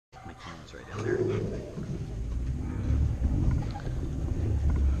It's right down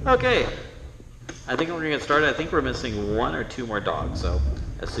there. Okay. I think we're going to get started. I think we're missing 1 or 2 more dogs. So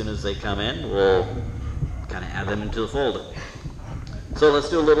as soon as they come in, we'll kind of add them into the fold. So let's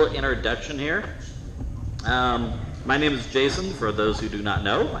do a little introduction here. My name is Jason, for those who do not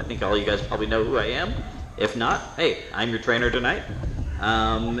know. I think all you guys probably know who I am. If not, hey, I'm your trainer tonight.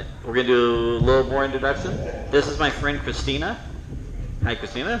 We're going to do a little more introduction. This is my friend Christina. Hi,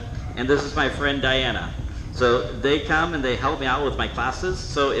 Christina. And this is my friend Diana. So they come and they help me out with my classes.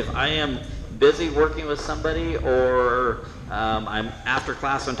 So if I am busy working with somebody or I'm after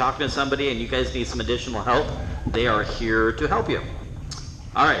class and talking to somebody and you guys need some additional help, they are here to help you.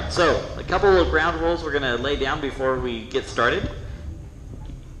 All right, so a couple of ground rules we're going to lay down before we get started.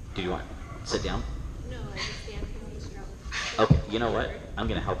 Do you want to sit down? No, I just stand here. Okay, you know what? I'm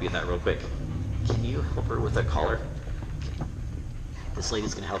going to help you with that real quick. Can you help her with a collar? Okay. This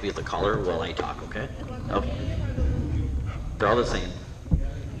lady's going to help you with the collar while I talk, okay? Okay. They're all the same.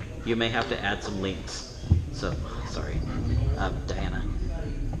 You may have to add some links. So, sorry. Diana,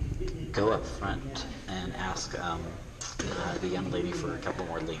 go up front and ask the young lady for a couple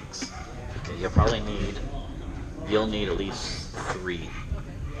more links. Okay, you'll need at least 3.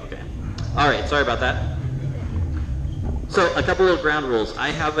 Okay. All right, sorry about that. So, a couple of ground rules. I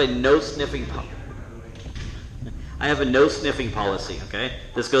have a no sniffing policy, okay?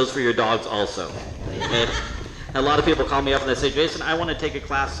 This goes for your dogs also. Okay? A lot of people call me up and they say, Jason, I want to take a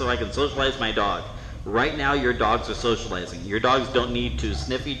class so I can socialize my dog. Right now, your dogs are socializing. Your dogs don't need to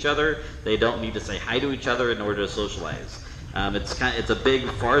sniff each other. They don't need to say hi to each other in order to socialize. It's a big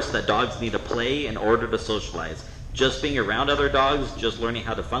farce that dogs need to play in order to socialize. Just being around other dogs, just learning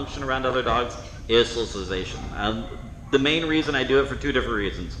how to function around other dogs is socialization. The main reason I do it for 2 different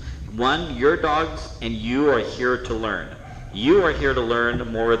reasons. 1, your dogs and you are here to learn. You are here to learn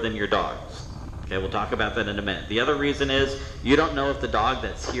more than your dogs. Okay, we'll talk about that in a minute. The other reason is you don't know if the dog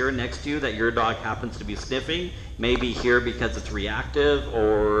that's here next to you that your dog happens to be sniffing may be here because it's reactive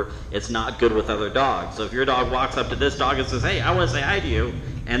or it's not good with other dogs. So if your dog walks up to this dog and says, hey, I want to say hi to you,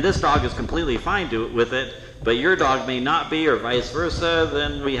 and this dog is completely fine with it, but your dog may not be or vice versa,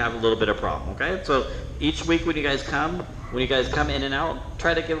 then we have a little bit of problem, okay? So each week when you guys come in and out,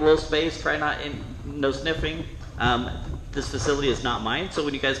 try to give a little space, no sniffing. This facility is not mine, so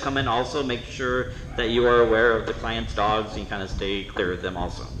when you guys come in also make sure that you are aware of the client's dogs and kind of stay clear of them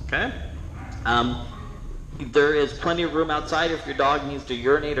also, okay? There is plenty of room outside. If your dog needs to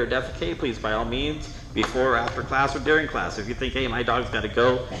urinate or defecate, please by all means, before or after class or during class. If you think, hey, my dog's got to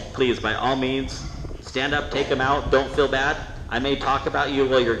go, please by all means, stand up, take him out, don't feel bad. I may talk about you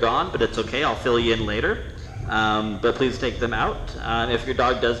while you're gone, but it's okay, I'll fill you in later. But please take them out. If your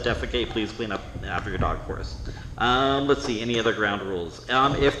dog does defecate, please clean up after your dog, of course. Let's see, any other ground rules?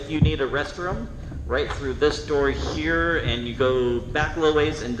 If you need a restroom, right through this door here, and you go back a little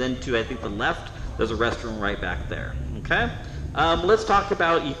ways, and then to, I think, the left, there's a restroom right back there, okay? Let's talk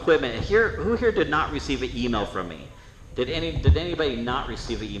about equipment. Who here did not receive an email from me? Did anybody not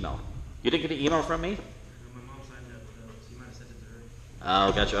receive an email? You didn't get an email from me? My mom signed up, so you might have sent it to her.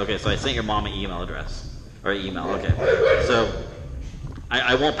 Oh, gotcha. Okay, so I sent your mom an email address. Or email, okay. So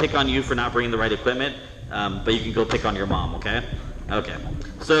I won't pick on you for not bringing the right equipment, but you can go pick on your mom, okay? Okay.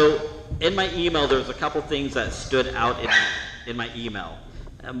 So in my email, there's a couple things that stood out in my email.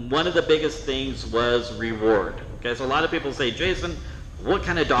 One of the biggest things was reward. Okay, so a lot of people say, Jason, what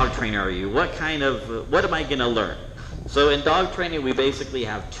kind of dog trainer are you? What am I going to learn? So in dog training, we basically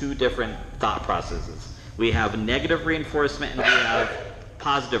have 2 different thought processes. We have negative reinforcement and we have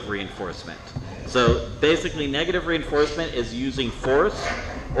positive reinforcement. So basically, negative reinforcement is using force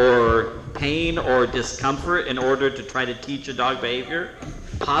or pain or discomfort in order to try to teach a dog behavior.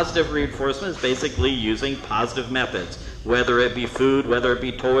 Positive reinforcement is basically using positive methods, whether it be food, whether it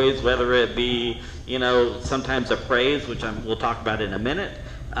be toys, whether it be, sometimes a praise, which we'll talk about in a minute,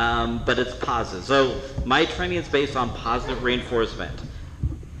 but it's positive. So my training is based on positive reinforcement.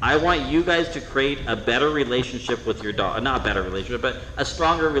 I want you guys to create a better relationship with your dog. Not a better relationship, but a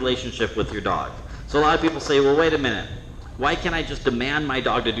stronger relationship with your dog. So a lot of people say, well, wait a minute. Why can't I just demand my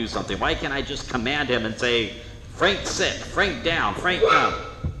dog to do something? Why can't I just command him and say, Frank sit, Frank down, Frank come?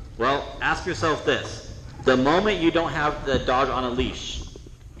 Well, ask yourself this. The moment you don't have the dog on a leash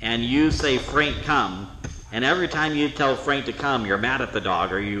and you say, Frank come, and every time you tell Frank to come, you're mad at the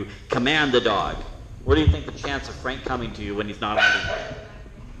dog or you command the dog, what do you think the chance of Frank coming to you when he's not on the leash?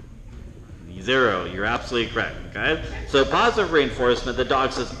 0. You're absolutely correct, okay? So positive reinforcement, the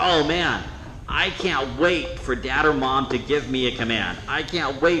dog says, oh man, I can't wait for dad or mom to give me a command. I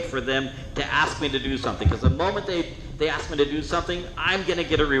can't wait for them to ask me to do something. Because the moment they ask me to do something, I'm going to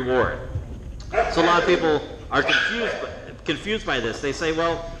get a reward. So a lot of people are confused by this. They say,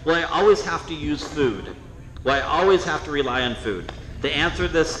 well, I always have to use food. Well, I always have to rely on food. The answer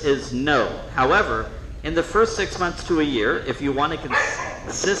to this is no. However, in the first 6 months to a year, if you want a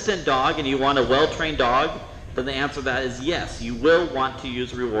consistent dog and you want a well-trained dog, then the answer to that is yes. You will want to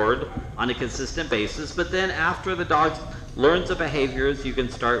use reward on a consistent basis, but then after the dog learns the behaviors, you can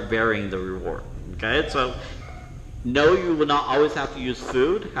start varying the reward. Okay, so no, you will not always have to use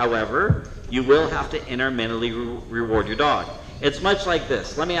food. However, you will have to intermittently reward your dog. It's much like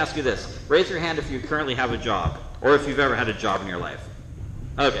this. Let me ask you this. Raise your hand if you currently have a job, or if you've ever had a job in your life.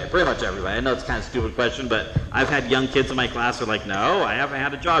 Okay, pretty much everybody. I know it's kind of a stupid question, but I've had young kids in my class who are like, no, I haven't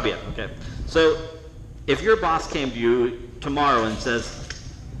had a job yet. Okay, so if your boss came to you tomorrow and says,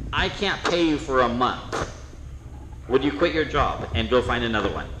 I can't pay you for a month, would you quit your job and go find another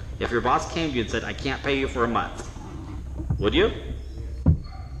one? If your boss came to you and said, I can't pay you for a month, would you?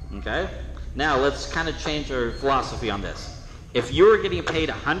 Okay, now let's kind of change our philosophy on this. If you were getting paid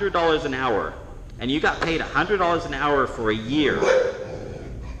 $100 an hour, and you got paid $100 an hour for a year,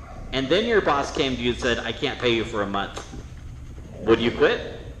 and then your boss came to you and said, I can't pay you for a month, would you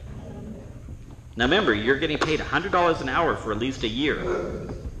quit? Now remember, you're getting paid $100 an hour for at least a year.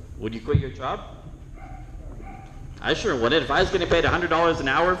 Would you quit your job? I sure wouldn't. If I was getting paid $100 an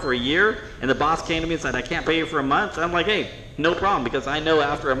hour for a year, and the boss came to me and said, I can't pay you for a month, I'm like, hey, no problem, because I know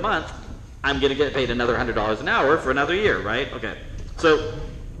after a month, I'm going to get paid another $100 an hour for another year, right? Okay. So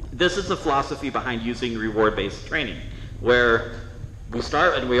this is the philosophy behind using reward-based training, where we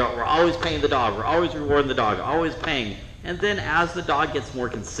start and we're always paying the dog, we're always rewarding the dog, always paying. And then as the dog gets more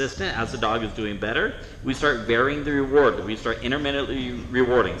consistent, as the dog is doing better, we start varying the reward. We start intermittently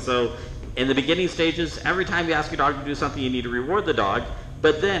rewarding. So in the beginning stages, every time you ask your dog to do something, you need to reward the dog.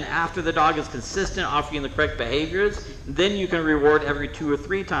 But then after the dog is consistent, offering the correct behaviors, then you can reward every 2 or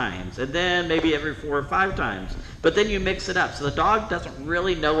 3 times, and then maybe every 4 or 5 times. But then you mix it up. So the dog doesn't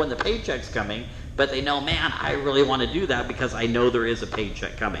really know when the paycheck's coming, but they know, man, I really want to do that because I know there is a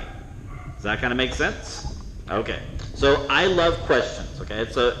paycheck coming. Does that kind of make sense? Okay. So I love questions,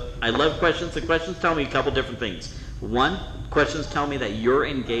 okay? So I love questions. The questions tell me a couple different things. One, questions tell me that you're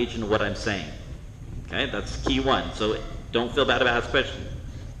engaged in what I'm saying. Okay, that's key one. So don't feel bad about asking questions.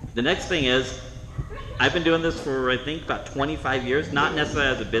 The next thing is, I've been doing this for, I think, about 25 years, not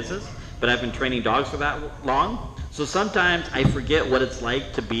necessarily as a business, but I've been training dogs for that long. So sometimes I forget what it's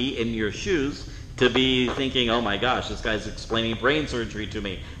like to be in your shoes, to be thinking, oh my gosh, this guy's explaining brain surgery to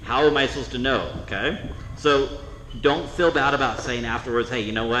me. How am I supposed to know, okay? So don't feel bad about saying afterwards, hey,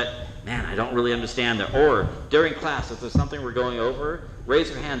 you know what? Man, I don't really understand that. Or during class, if there's something we're going over, raise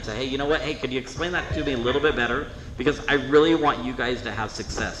your hand and say, hey, you know what? Hey, could you explain that to me a little bit better? Because I really want you guys to have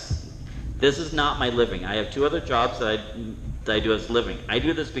success. This is not my living. I have 2 other jobs that I do as a living. I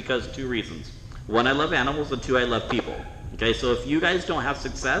do this because 2 reasons. 1, I love animals, and 2, I love people. Okay, so if you guys don't have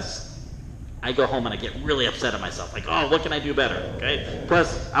success, I go home and I get really upset at myself. Like, oh, what can I do better? Okay.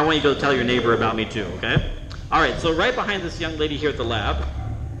 Plus, I want you to go tell your neighbor about me too. Okay. All right. So right behind this young lady here at the lab,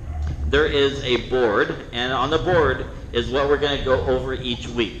 there is a board, and on the board is what we're going to go over each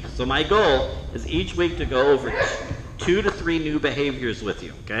week. So my goal is each week to go over 2 to 3 new behaviors with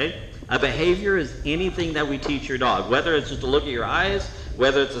you. Okay. A behavior is anything that we teach your dog, whether it's just to look at your eyes,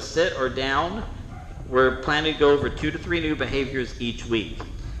 whether it's a sit or down. We're planning to go over 2 to 3 new behaviors each week.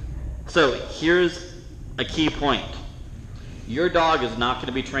 So here's a key point. Your dog is not going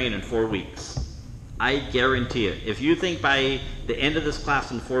to be trained in 4 weeks. I guarantee it. If you think by the end of this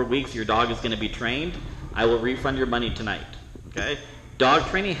class in 4 weeks your dog is going to be trained, I will refund your money tonight. Okay? Dog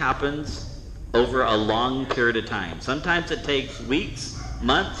training happens over a long period of time. Sometimes it takes weeks,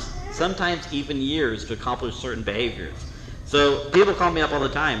 months, sometimes even years to accomplish certain behaviors. So people call me up all the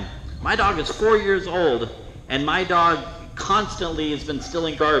time. My dog is 4 years old, and my dog constantly has been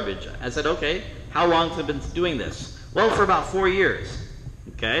stealing garbage. I said, okay, how long has it been doing this? Well, for about 4 years.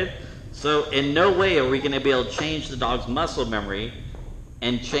 Okay? So in no way are we going to be able to change the dog's muscle memory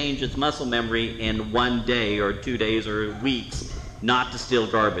and change its muscle memory in 1 day or 2 days or weeks not to steal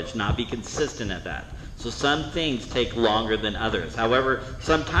garbage, not be consistent at that. So some things take longer than others. However,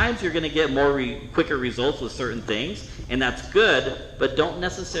 sometimes you're going to get quicker results with certain things, and that's good, but don't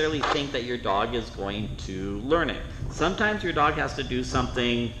necessarily think that your dog is going to learn it. Sometimes your dog has to do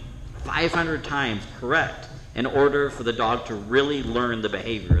something 500 times correct in order for the dog to really learn the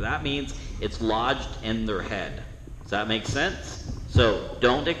behavior. That means it's lodged in their head. Does that make sense? So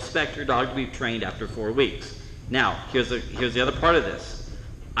don't expect your dog to be trained after 4 weeks. Now, here's the other part of this.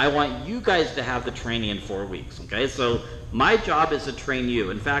 I want you guys to have the training in 4 weeks, okay? So my job is to train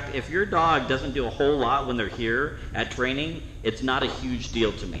you. In fact, if your dog doesn't do a whole lot when they're here at training, it's not a huge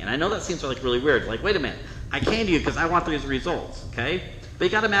deal to me. And I know that seems like really weird. Like, wait a minute, I came to you because I want these results, okay? But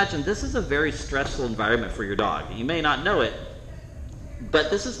you got to imagine, this is a very stressful environment for your dog. You may not know it, but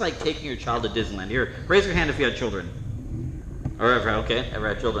this is like taking your child to Disneyland. Here, raise your hand if you had children. Or ever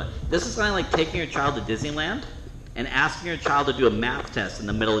had children. This is kind of like taking your child to Disneyland and asking your child to do a math test in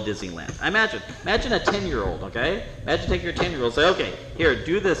the middle of Disneyland. Imagine a 10-year-old, okay? Imagine taking your 10-year-old, say, okay, here,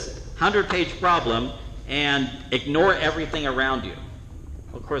 do this 100-page problem and ignore everything around you.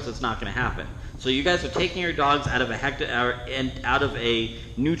 Of course, it's not going to happen. So you guys are taking your dogs out of a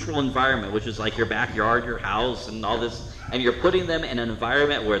neutral environment, which is like your backyard, your house, and all this, and you're putting them in an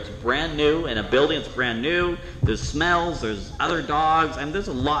environment where it's brand new, in a building that's brand new, there's smells, there's other dogs, and there's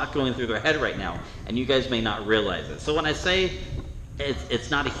a lot going through their head right now, and you guys may not realize it. So when I say it's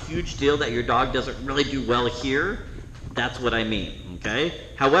not a huge deal that your dog doesn't really do well here, that's what I mean, okay?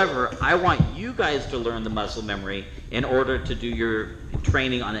 However, I want you guys to learn the muscle memory in order to do your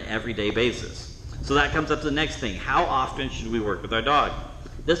training on an everyday basis. So that comes up to the next thing. How often should we work with our dog?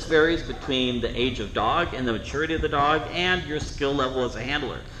 This varies between the age of dog and the maturity of the dog and your skill level as a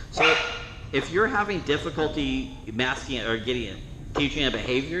handler. So if you're having difficulty masking or teaching a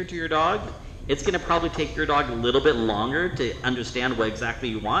behavior to your dog, it's going to probably take your dog a little bit longer to understand what exactly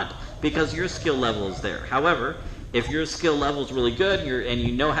you want because your skill level is there. However, if your skill level is really good and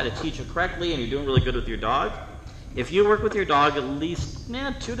you know how to teach it correctly and you're doing really good with your dog, if you work with your dog at least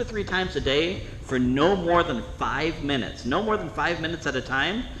 2 to 3 times a day for no more than 5 minutes, no more than 5 minutes at a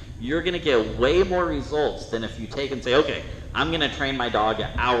time, you're going to get way more results than if you take and say, okay, I'm going to train my dog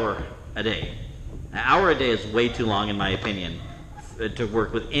an hour a day. An hour a day is way too long, in my opinion, to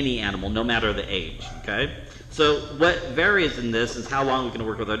work with any animal, no matter the age, okay? So what varies in this is how long we can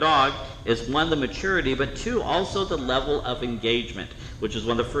work with our dog is 1, the maturity, but 2, also the level of engagement, which is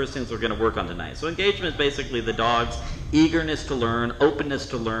one of the first things we're going to work on tonight. So engagement is basically the dog's eagerness to learn, openness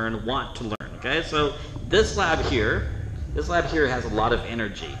to learn, want to learn, okay? So this lab here has a lot of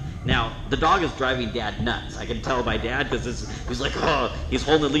energy. Now, the dog is driving Dad nuts. I can tell by Dad because he's like, oh, he's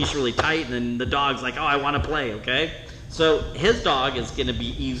holding the leash really tight, and then the dog's like, oh, I want to play, okay? So his dog is going to be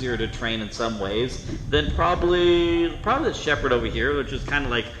easier to train in some ways than probably the shepherd over here, which is kind of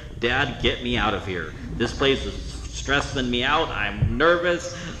like, Dad, get me out of here. This place is stressing me out. I'm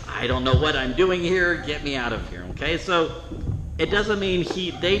nervous. I don't know what I'm doing here. Get me out of here, okay? So it doesn't mean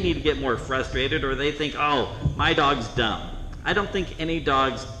they need to get more frustrated or they think, oh, my dog's dumb. I don't think any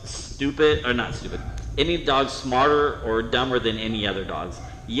dog's any dog's smarter or dumber than any other dogs.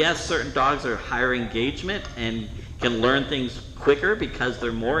 Yes, certain dogs are higher engagement and can learn things quicker because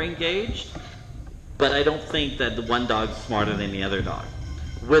they're more engaged, but I don't think that the one dog's smarter than the other dog.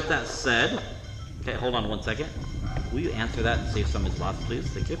 With that said, okay, hold on 1 second. Will you answer that and save some is lost, please?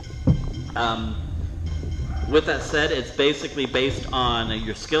 Thank you. With that said, it's basically based on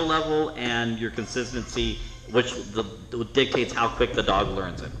your skill level and your consistency, which dictates how quick the dog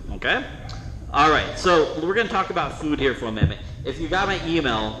learns it, okay? All right, so we're going to talk about food here for a minute. If you got my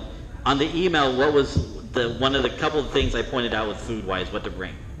email, on the email, what was one of the couple of things I pointed out with food-wise, what to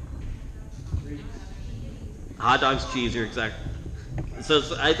bring? Hot dogs, cheese, you're exact. So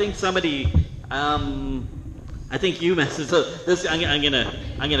I think somebody, I think you messaged. So this, I'm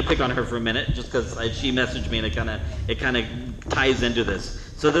gonna pick on her for a minute, just because she messaged me, and it kind of ties into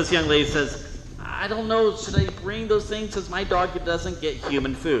this. So this young lady says, I don't know, should I bring those things because my dog doesn't get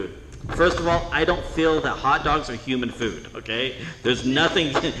human food. First of all, I don't feel that hot dogs are human food, okay? There's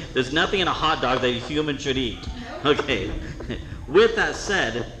nothing in a hot dog that a human should eat, okay? With that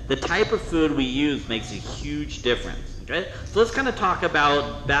said, the type of food we use makes a huge difference, okay? So let's kind of talk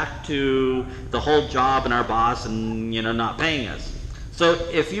about back to the whole job and our boss and, not paying us. So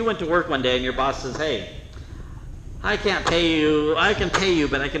if you went to work one day and your boss says, hey, I can pay you,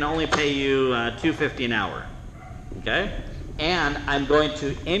 but I can only pay you $2.50 an hour, okay? And I'm going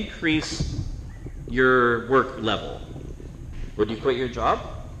to increase your work level. Would you quit your job?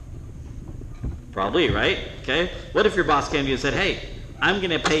 Probably, right? Okay. What if your boss came to you and said, hey, I'm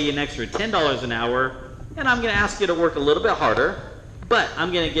going to pay you an extra $10 an hour, and I'm going to ask you to work a little bit harder, but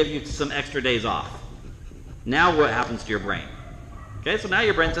I'm going to give you some extra days off. Now what happens to your brain? Okay, so now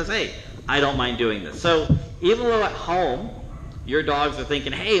your brain says, hey, I don't mind doing this. So even though at home, your dogs are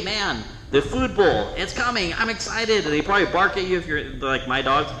thinking, hey, man, the food bowl, it's coming, I'm excited. And they probably bark at you if you're like my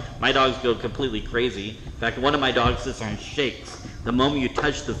dogs. My dogs go completely crazy. In fact, one of my dogs sits there and shakes. The moment you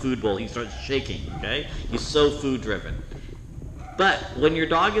touch the food bowl, he starts shaking, okay? He's so food driven. But when your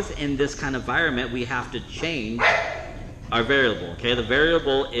dog is in this kind of environment, we have to change our variable, okay? The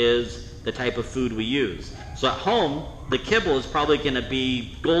variable is the type of food we use. So at home, the kibble is probably going to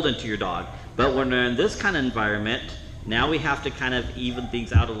be golden to your dog. But when we're in this kind of environment, now we have to kind of even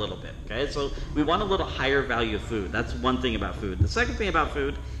things out a little bit, okay? So we want a little higher value of food. That's one thing about food. The second thing about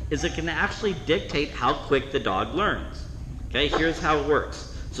food is it can actually dictate how quick the dog learns. Okay, here's how it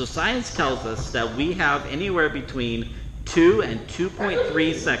works. So science tells us that we have anywhere between 2 and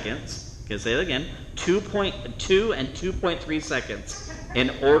 2.3 seconds, okay, say that again, 2.2 and 2.3 seconds in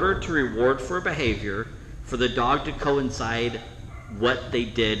order to reward for a behavior for the dog to coincide what they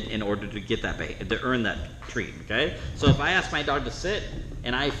did in order to get that behavior, to earn that treat, okay? So if I ask my dog to sit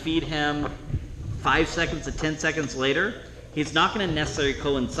and I feed him 5 seconds to 10 seconds later, he's not going to necessarily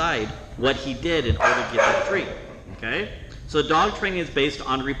coincide what he did in order to get that treat, okay? So dog training is based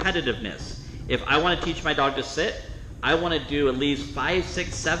on repetitiveness. If I want to teach my dog to sit, I want to do at least 5,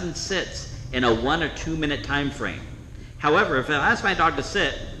 6, 7 sits in a 1 or 2 minute time frame. However, if I ask my dog to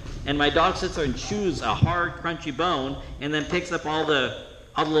sit and my dog sits there and chews a hard, crunchy bone and then picks up all the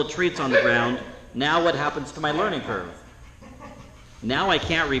little treats on the ground, now what happens to my learning curve? Now I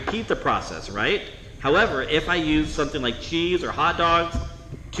can't repeat the process, right? However, if I use something like cheese or hot dogs,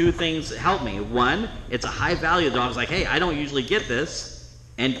 2 things help me. 1, it's a high value. The dog's like, hey, I don't usually get this.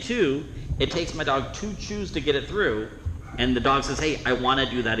 And 2, it takes my dog 2 chews to get it through, and the dog says, hey, I want to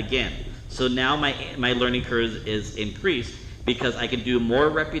do that again. So now my learning curve is increased because I can do more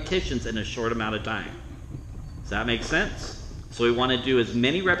repetitions in a short amount of time. Does that make sense? So we want to do as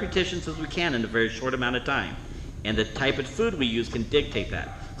many repetitions as we can in a very short amount of time. And the type of food we use can dictate that.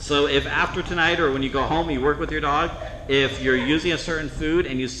 So if after tonight or when you go home you work with your dog, if you're using a certain food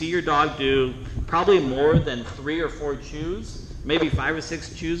and you see your dog do probably more than 3 or 4 chews, maybe 5 or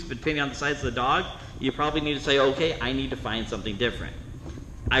 6 chews depending on the size of the dog, you probably need to say, okay, I need to find something different.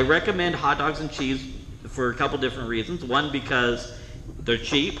 I recommend hot dogs and cheese for a couple different reasons. 1, because they're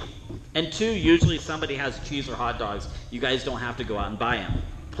cheap, and 2, usually somebody has cheese or hot dogs. You guys don't have to go out and buy them.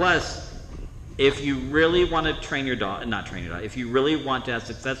 Plus, if you really want to train your dog, if you really want to have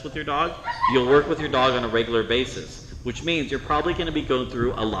success with your dog, you'll work with your dog on a regular basis, which means you're probably going to be going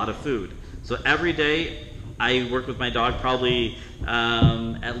through a lot of food. So every day, I work with my dog probably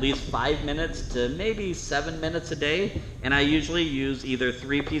at least 5 minutes to maybe 7 minutes a day, and I usually use either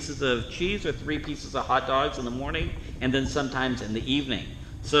 3 pieces of cheese or 3 pieces of hot dogs in the morning, and then sometimes in the evening.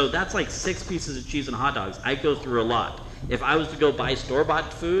 So that's like 6 pieces of cheese and hot dogs. I go through a lot. If I was to go buy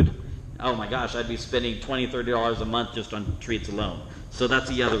store-bought food, oh my gosh, I'd be spending $20, $30 a month just on treats alone. So that's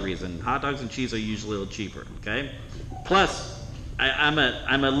the other reason. Hot dogs and cheese are usually a little cheaper, okay? Plus, I'm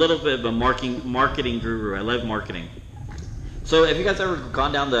a little bit of a marketing guru. I love marketing. So have you guys ever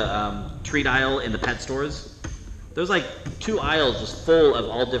gone down the treat aisle in the pet stores? There's like 2 aisles just full of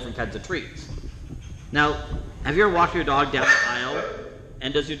all different kinds of treats. Now, have you ever walked your dog down the aisle,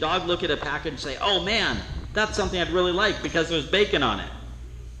 and does your dog look at a package and say, oh man, that's something I'd really like because there's bacon on it?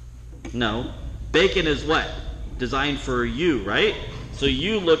 No. Bacon is what? Designed for you, right? So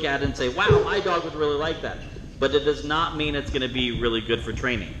you look at it and say, wow, my dog would really like that. But it does not mean it's going to be really good for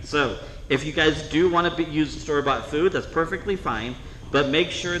training. So if you guys do want to use store-bought food, that's perfectly fine. But make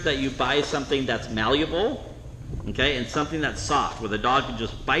sure that you buy something that's malleable, okay, and something that's soft, where the dog can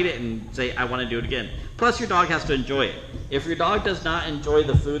just bite it and say, I want to do it again. Plus, your dog has to enjoy it. If your dog does not enjoy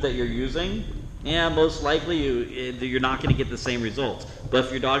the food that you're using, yeah, most likely you're not going to get the same results. But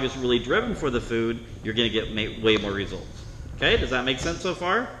if your dog is really driven for the food, you're going to get way more results. Okay, does that make sense so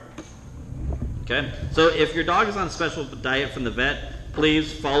far? Okay, so if your dog is on a special diet from the vet,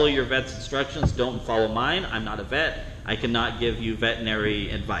 please follow your vet's instructions. Don't follow mine. I'm not a vet. I cannot give you veterinary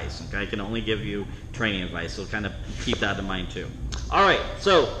advice. Okay, I can only give you training advice. So kind of keep that in mind too. All right,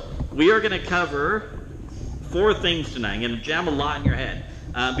 so we are going to cover 4 things tonight. I'm going to jam a lot in your head.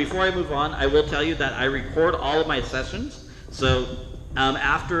 Before I move on, I will tell you that I record all of my sessions. So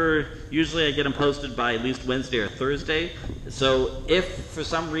usually I get them posted by at least Wednesday or Thursday. So if for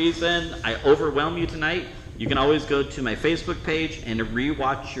some reason I overwhelm you tonight, you can always go to my Facebook page and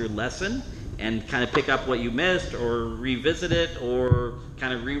rewatch your lesson and kind of pick up what you missed or revisit it or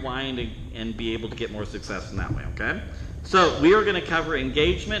kind of rewind and be able to get more success in that way, okay? So we are going to cover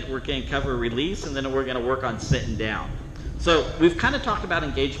engagement, we're going to cover release, and then we're going to work on sitting down. So we've kind of talked about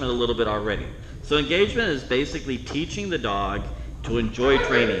engagement a little bit already. So engagement is basically teaching the dog to enjoy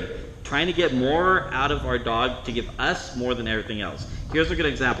training, trying to get more out of our dog to give us more than everything else. Here's a good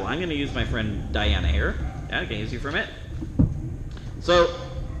example. I'm going to use my friend Diana here. Yeah, can I use you for a minute? So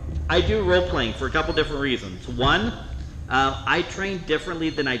I do role playing for a couple different reasons. 1, I train differently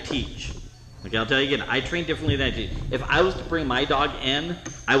than I teach. Okay, I'll tell you again, I train differently than I do. If I was to bring my dog in,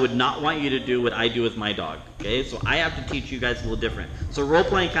 I would not want you to do what I do with my dog. Okay, so I have to teach you guys a little different. So role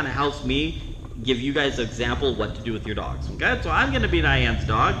playing kind of helps me give you guys an example of what to do with your dogs. Okay, so I'm going to be Diane's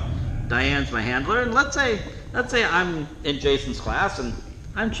dog. Diane's my handler, and let's say I'm in Jason's class and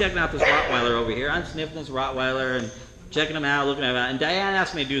I'm checking out this Rottweiler over here. I'm sniffing this Rottweiler and checking him out, looking at him out, and Diane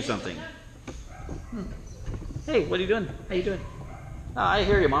asked me to do something. Hey, what are you doing? How you doing? Oh, I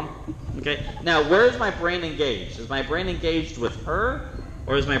hear you, Mom. Okay. Now, where is my brain engaged? Is my brain engaged with her,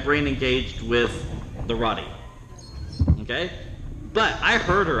 or is my brain engaged with the Rottie? Okay. But I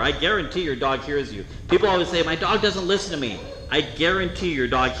heard her. I guarantee your dog hears you. People always say, my dog doesn't listen to me. I guarantee your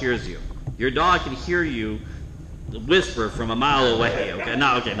dog hears you. Your dog can hear you whisper from a mile away. Okay.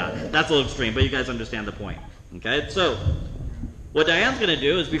 No. That's a little extreme, but you guys understand the point. Okay. So, what Diane's going to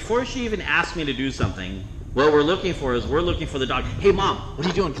do is before she even asks me to do something, what we're looking for is we're looking for the dog. Hey, Mom, what are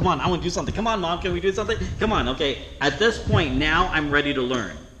you doing? Come on, I want to do something. Come on, Mom, can we do something? Come on, okay. At this point, now I'm ready to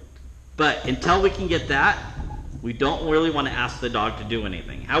learn. But until we can get that, we don't really want to ask the dog to do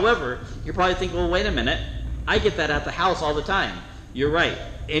anything. However, you're probably thinking, well, wait a minute. I get that at the house all the time. You're right.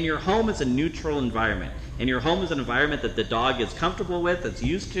 In your home, it's a neutral environment. And your home is an environment that the dog is comfortable with, that's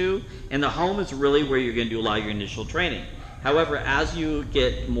used to. And the home is really where you're going to do a lot of your initial training. However, as you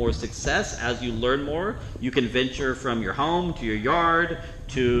get more success, as you learn more, you can venture from your home to your yard,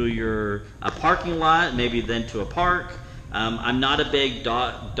 to your parking lot, maybe then to a park. I'm not a big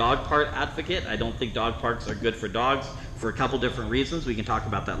dog park advocate. I don't think dog parks are good for dogs for a couple different reasons. We can talk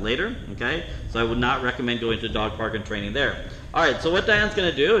about that later, okay? So I would not recommend going to a dog park and training there. All right, so what Diane's going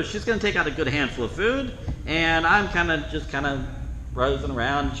to do is she's going to take out a good handful of food, and I'm kind of browsing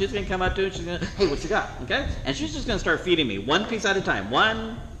around. She's going to come up to it. She's going to, hey, what you got? Okay? And she's just going to start feeding me one piece at a time.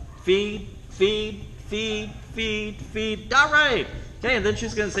 One, feed. All right. Okay, and then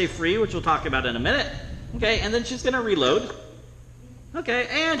she's going to say free, which we'll talk about in a minute. Okay, and then she's going to reload. Okay,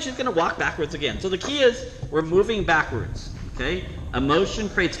 and she's going to walk backwards again. So the key is we're moving backwards. Okay? Emotion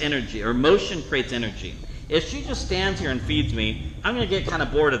creates energy, or motion creates energy. If she just stands here and feeds me, I'm going to get kind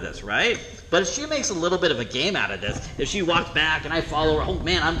of bored of this, right? But if she makes a little bit of a game out of this, if she walks back and I follow her, oh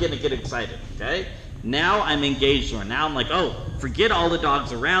man, I'm going to get excited, okay? Now I'm engaged with her. Now I'm like, oh, forget all the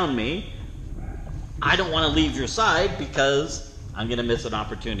dogs around me. I don't want to leave your side because I'm going to miss an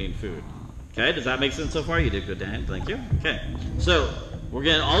opportunity in food. Okay, does that make sense so far? You did good, Dan. Thank you. Okay, so we're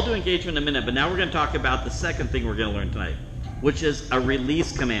going to all do engagement in a minute, but now we're going to talk about the second thing we're going to learn tonight, which is a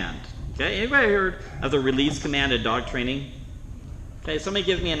release command. Okay, anybody heard of the release command in dog training? Okay, somebody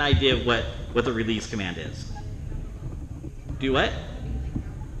give me an idea of what the release command is. Do what?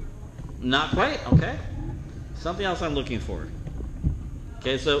 Not quite? Okay. Something else I'm looking for.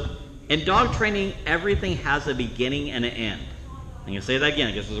 Okay, so in dog training, everything has a beginning and an end. I'm going to say that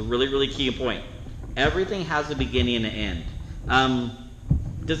again because it's a really, really key point. Everything has a beginning and an end.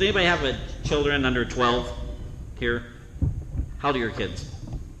 Does anybody have children under 12 here? How old are your kids?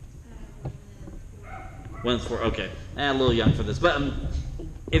 One's 4. Okay. A little young for this. But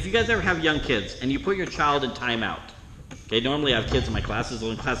if you guys ever have young kids and you put your child in timeout, okay, normally I have kids in my classes, the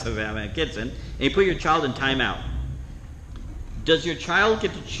only class I have kids in, and you put your child in timeout. Does your child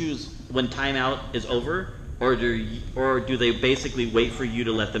get to choose when timeout is over, or do they basically wait for you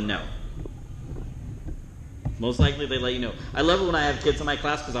to let them know? Most likely they let you know. I love it when I have kids in my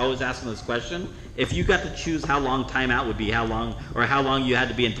class because I always ask them this question. If you got to choose how long timeout would be, how long you had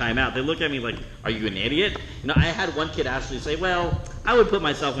to be in timeout, they look at me like, are you an idiot? You know, I had one kid actually say, well, I would put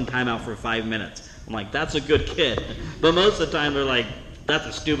myself in timeout for 5 minutes. I'm like, that's a good kid. But most of the time they're like, that's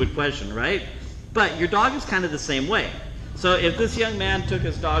a stupid question, right? But your dog is kind of the same way. So if this young man took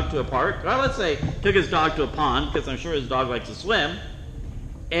his dog to a park, or let's say took his dog to a pond, because I'm sure his dog likes to swim,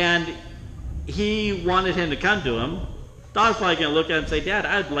 and he wanted him to come to him, dog's probably going to look at him and say, Dad,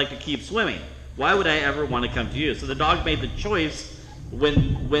 I'd like to keep swimming. Why would I ever want to come to you? So the dog made the choice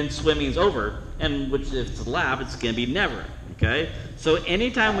when swimming's over, and which if it's a lab, it's going to be never. Okay? So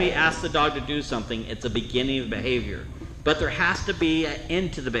anytime we ask the dog to do something, it's a beginning of behavior. But there has to be an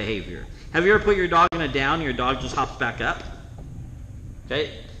end to the behavior. Have you ever put your dog in a down and your dog just hops back up? Okay?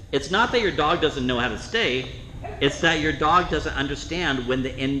 It's not that your dog doesn't know how to stay. It's that your dog doesn't understand when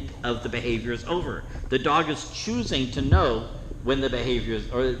the end of the behavior is over. The dog is choosing to know when the behavior is,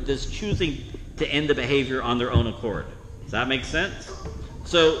 or is choosing to end the behavior on their own accord. Does that make sense?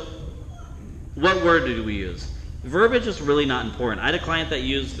 So, what word do we use? Verbiage is really not important. I had a client that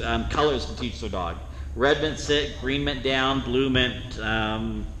used colors to teach their dog. Red meant sit, green meant down, blue meant,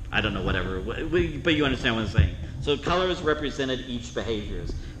 I don't know, whatever. But you understand what I'm saying. So colors represented each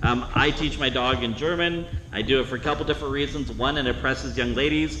behaviors. I teach my dog in German. I do it for a couple different reasons. One, it impresses young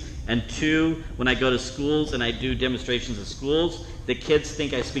ladies. And two, when I go to schools and I do demonstrations at schools, the kids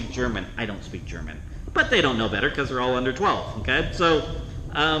think I speak German. I don't speak German. But they don't know better because they're all under 12, okay? So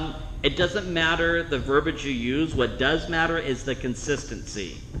it doesn't matter the verbiage you use. What does matter is the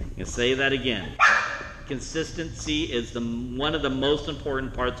consistency. You say that again. Consistency is one of the most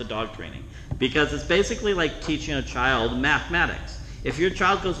important parts of dog training because it's basically like teaching a child mathematics. If your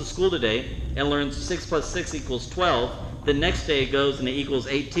child goes to school today and learns 6 plus 6 equals 12, the next day it goes and it equals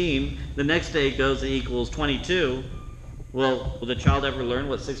 18, the next day it goes and it equals 22, well, will the child ever learn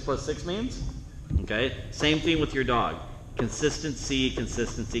what 6 plus 6 means? Okay, same thing with your dog. Consistency,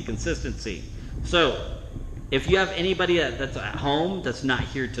 consistency, consistency. So, if you have anybody that's at home that's not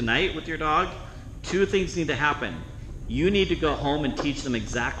here tonight with your dog, two things need to happen. You need to go home and teach them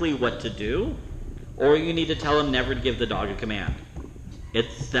exactly what to do, or you need to tell them never to give the dog a command.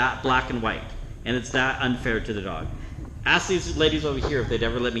 It's that black and white, and it's that unfair to the dog. Ask these ladies over here if they'd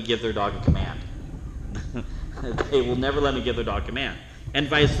ever let me give their dog a command. They will never let me give their dog a command. And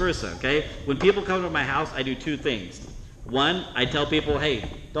vice versa, okay? When people come to my house, I do two things. One, I tell people, hey,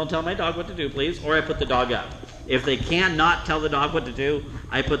 don't tell my dog what to do, please, or I put the dog up. If they cannot tell the dog what to do,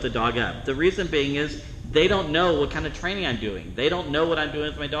 I put the dog up. The reason being is they don't know what kind of training I'm doing. They don't know what I'm doing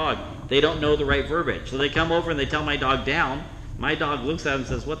with my dog. They don't know the right verbiage. So they come over and they tell my dog down. My dog looks at him and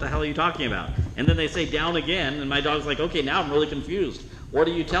says, what the hell are you talking about? And then they say down again, and my dog's like, okay, now I'm really confused. What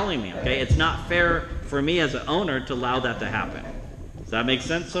are you telling me? Okay, it's not fair for me as an owner to allow that to happen. Does that make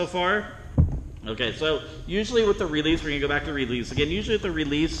sense so far? Okay, so usually with the release, we're going to go back to release. Again, usually with the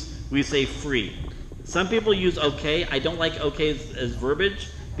release, we say free. Some people use okay. I don't like okay as verbiage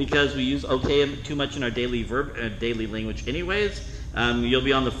because we use okay too much in our daily language anyways. You'll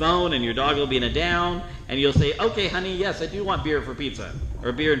be on the phone and your dog will be in a down and you'll say, okay, honey, yes, I do want beer for pizza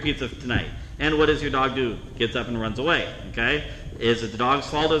or beer and pizza tonight. And what does your dog do? Gets up and runs away, okay? Is it the dog's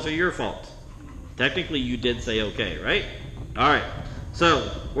fault or is it your fault? Technically, you did say okay, right? All right.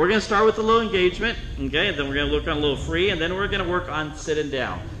 So we're going to start with a little engagement, okay? And then we're going to look on a little free, and then we're going to work on sitting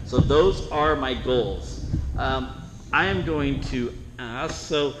down. So those are my goals. I am going to ask,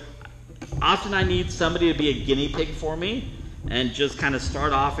 so often I need somebody to be a guinea pig for me and just kind of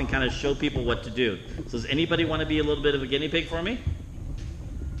start off and kind of show people what to do. So does anybody want to be a little bit of a guinea pig for me?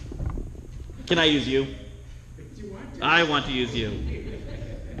 Can I use you? I want to use you.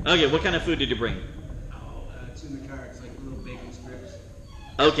 Okay, what kind of food did you bring? It's in the car. It's like little bacon strips.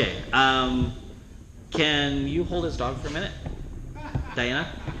 Okay, can you hold his dog for a minute?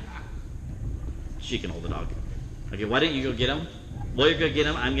 Diana? She can hold the dog. Okay, why don't you go get him? While you're going to get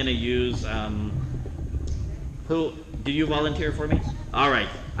him, I'm going to use, who, did you volunteer for me? All right,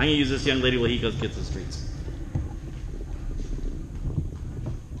 I'm going to use this young lady while he goes gets the treats.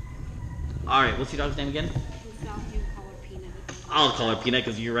 All right, what's your dog's name again? I'll call her Peanut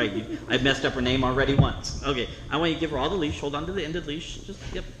because you're right. I've messed up her name already once. Okay, I want you to give her all the leash. Hold on to the end of the leash. Just,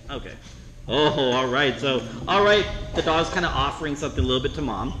 yep, okay. Oh, all right. So, all right, the dog's kind of offering something a little bit to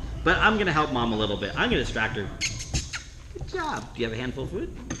Mom, but I'm going to help Mom a little bit. I'm going to distract her. Good job. Do you have a handful of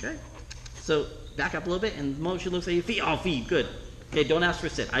food? Okay. So, back up a little bit, and the moment she looks at you, feed. Oh, feed. Good. Okay, don't ask for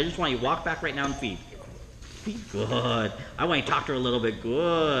sit. I just want you to walk back right now and feed. Feed. Good. I want you to talk to her a little bit.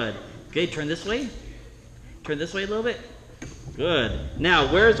 Good. Okay, turn this way. Turn this way a little bit. Good.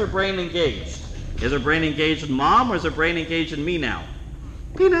 Now, where's her brain engaged? Is her brain engaged in Mom or is her brain engaged in me now?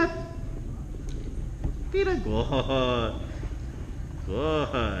 Peanut. Peanut. Good.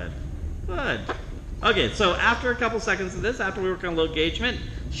 Good. Good. Okay, so after a couple seconds of this, after we work on a little engagement,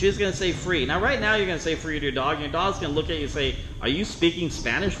 she's going to say free. Now, right now, you're going to say free to your dog. And your dog's going to look at you and say, are you speaking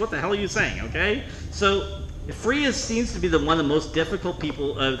Spanish? What the hell are you saying? Okay? So, free seems to be one of the most difficult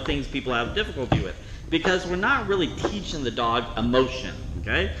things people have difficulty with. Because we're not really teaching the dog emotion,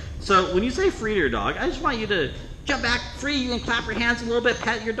 okay? So when you say free to your dog, I just want you to jump back, free, you can clap your hands a little bit,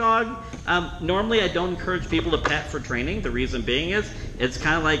 pet your dog. Normally I don't encourage people to pet for training. The reason being is, it's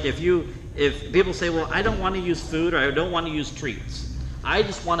kind of like if people say, well, I don't want to use food or I don't want to use treats. I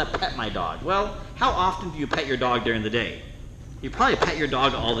just want to pet my dog. Well, how often do you pet your dog during the day? You probably pet your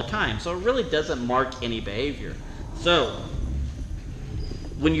dog all the time, so it really doesn't mark any behavior. So,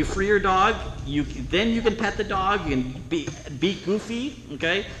 when you free your dog, then you can pet the dog, you can be goofy,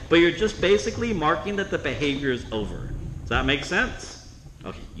 okay? But you're just basically marking that the behavior is over. Does that make sense?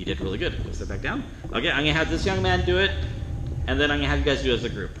 Okay, you did really good. Go sit back down. Okay, I'm going to have this young man do it, and then I'm going to have you guys do it as a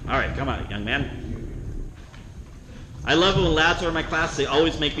group. All right, come on, young man. I love it when lads are in my class. They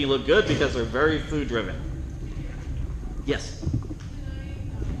always make me look good because they're very food driven. Yes.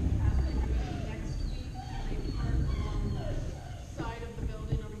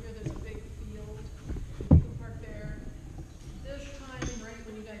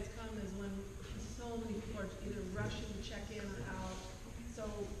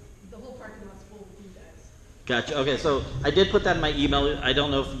 Gotcha. Okay, so I did put that in my email. I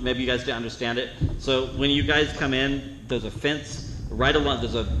don't know if maybe you guys didn't understand it. So when you guys come in, there's a fence right along.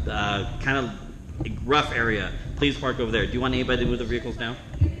 There's a kind of rough area. Please park over there. Do you want anybody to move the vehicles now?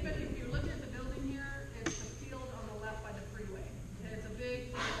 Anybody, if you're looking at the building here, it's the field on the left by the freeway. And it's a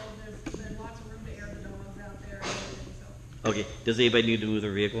big field. There's lots of room to air the dogs out there and everything. So. Okay. Does anybody need to move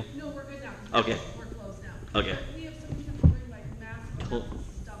their vehicle? No, we're good now. Okay. We're closed now. Okay. We have some people bring like masks and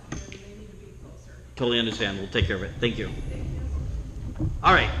stuff here, and they need to be closer. Totally understand. We'll take care of it. Thank you.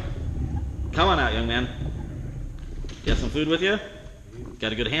 All right. Come on out, young man. Got some food with you?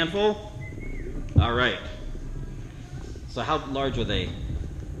 Got a good handful? All right. So how large are they?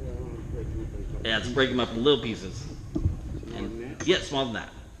 Yeah, let's break them up in little pieces. And, yeah, smaller than that.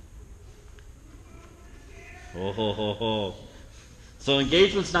 Oh, ho, ho, ho. So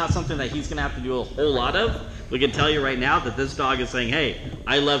engagement's not something that he's going to have to do a whole lot of. We can tell you right now that this dog is saying, hey,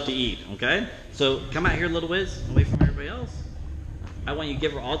 I love to eat, okay? So come out here, little whiz, away from everybody else. I want you to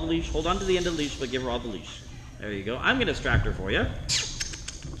give her all the leash. Hold on to the end of the leash, but give her all the leash. There you go. I'm going to distract her for you.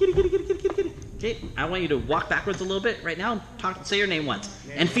 Kitty, kitty, kitty, kitty, kitty, kitty. Okay, I want you to walk backwards a little bit right now and say her name once.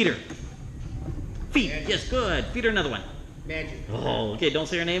 And feed her. Feed. Magic. Yes, good. Feed her another one. Magic. Oh, okay, don't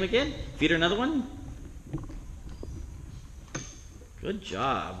say her name again. Feed her another one. Good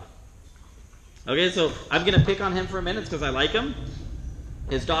job. Okay, so I'm going to pick on him for a minute because I like him.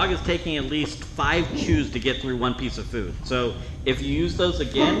 His dog is taking at least 5 chews to get through one piece of food. So if you use those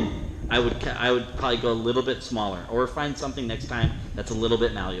again, I would probably go a little bit smaller or find something next time that's a little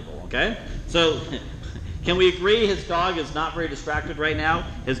bit malleable, okay? So can we agree his dog is not very distracted right now?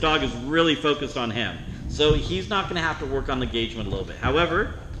 His dog is really focused on him. So he's not going to have to work on engagement a little bit.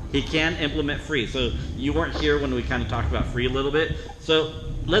 However, he can implement free. So you weren't here when we kind of talked about free a little bit. So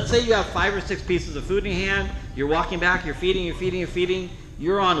let's say you have 5 or 6 pieces of food in your hand. You're walking back, you're feeding, you're feeding, you're feeding.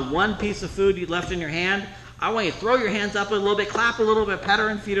 You're on one piece of food you left in your hand. I want you to throw your hands up a little bit, clap a little bit, pet her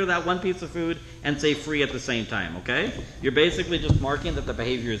and feed her that one piece of food, and say free at the same time, okay? You're basically just marking that the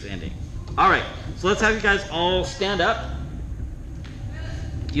behavior is ending. All right, so let's have you guys all stand up.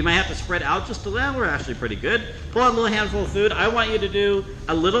 You might have to spread out just a little. We're actually pretty good. Pull out a little handful of food. I want you to do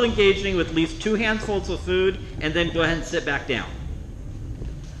a little engaging with at least 2 handfuls of food, and then go ahead and sit back down.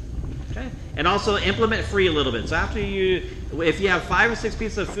 Okay? And also implement free a little bit. So after if you have 5 or 6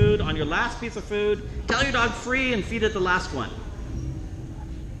 pieces of food, on your last piece of food, tell your dog free and feed it the last one.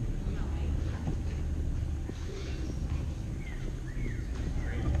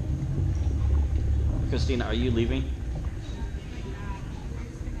 Christina, are you leaving?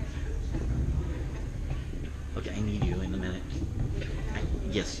 Okay, I need you in a minute.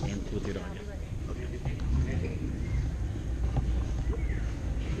 Yes, and with your dog. Okay.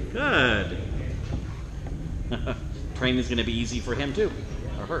 Good. Training is going to be easy for him too,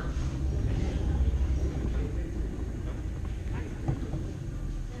 or her.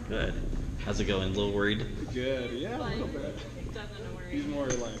 Good. How's it going? A little worried? Good, yeah, a little bit. Doesn't worry. He's more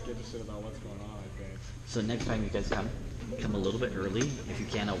like interested about what's going on, I think. So next time you guys come a little bit early. If you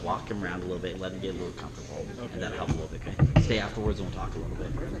can, I'll walk him around a little bit, let him get a little comfortable, Okay. and that'll help a little bit. Okay. Stay afterwards and we'll talk a little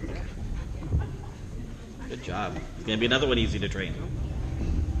bit. Okay. Good job. It's gonna be another one easy to train.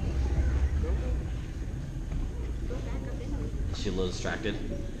 Is she a little distracted?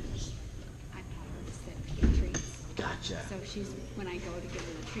 I taught her to sit to get treats. Gotcha. So when I go to give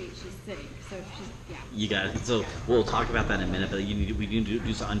her the treat, she's sitting. So she's, yeah. You got it. So we'll talk about that in a minute, but we need to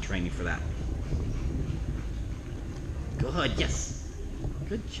do some untraining for that. Good, yes.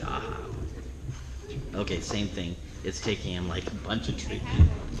 Good job. Okay, same thing. It's taking him like a bunch of treats.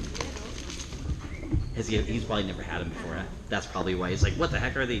 He's probably never had them before. Huh? That's probably why he's like, what the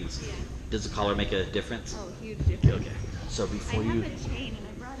heck are these? Yeah. Does the collar make a difference? Oh, huge difference. Okay. So before I you, have a chain, and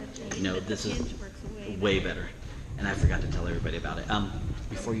I brought a chain. no, but this the is hinge works way better. And I forgot to tell everybody about it.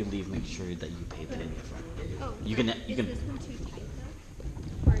 Before you leave, make sure that you pay the penny front. Oh, You can. is this one too tight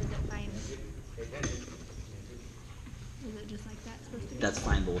though? Or is it fine? Is it just like that supposed to be? That's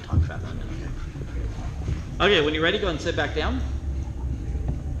fine, but we'll talk about that in a minute. Okay, when you're ready, go ahead and sit back down.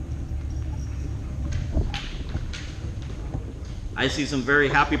 I see some very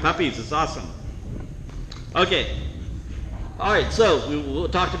happy puppies. It's awesome. Okay. All right, so we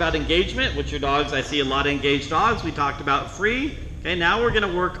talked about engagement with your dogs. I see a lot of engaged dogs. We talked about free. Okay, now we're going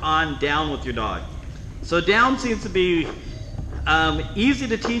to work on down with your dog. So down seems to be easy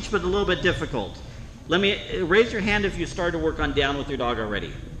to teach, but a little bit difficult. Raise your hand if you started to work on down with your dog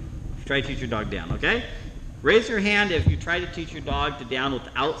already. Try to teach your dog down, okay? Raise your hand if you try to teach your dog to down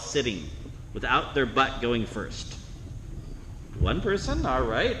without sitting, without their butt going first. One person, all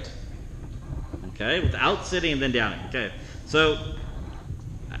right. Okay, without sitting and then downing. Okay, so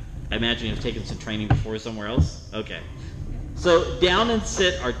I imagine you've taken some training before somewhere else. Okay, so down and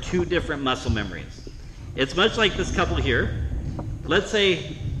sit are two different muscle memories. It's much like this couple here. Let's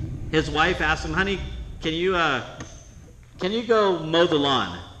say his wife asked him, "Honey, can you go mow the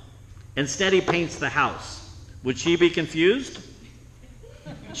lawn?" Instead, he paints the house. Would she be confused?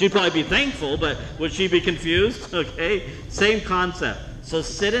 She'd probably be thankful, but would she be confused? Okay, same concept. So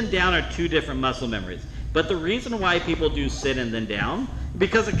sit and down are two different muscle memories. But the reason why people do sit and then down,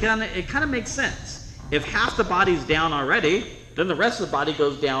 because it kind of makes sense. If half the body's down already, then the rest of the body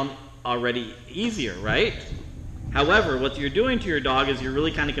goes down already easier, right? However, what you're doing to your dog is you're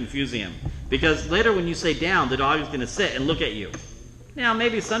really kind of confusing him. Because later when you say down, the dog is going to sit and look at you. Now,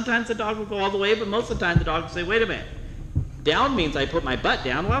 maybe sometimes the dog will go all the way, but most of the time the dog will say, wait a minute. Down means I put my butt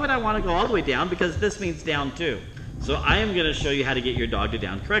down. Why would I want to go all the way down? Because this means down too. So I am going to show you how to get your dog to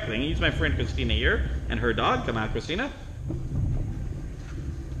down correctly. I'm going to use my friend Christina here and her dog. Come out, Christina.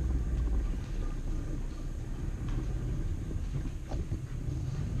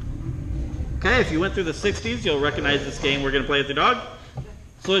 Okay, if you went through the 60s, you'll recognize this game we're going to play with your dog.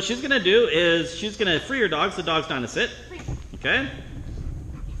 So what she's going to do is she's going to free your dog so the dog's not to sit. Okay?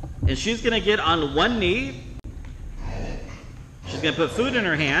 And she's going to get on one knee. She's going to put food in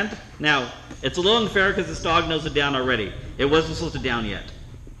her hand. Now, it's a little unfair because this dog knows it down already. It wasn't supposed to down yet.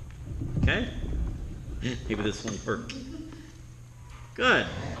 Okay? Maybe this won't work. Good.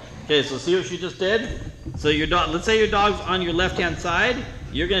 Okay, so see what she just did? So your dog, let's say your dog's on your left-hand side.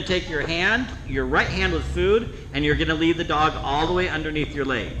 You're going to take your hand, your right hand with food, and you're going to lead the dog all the way underneath your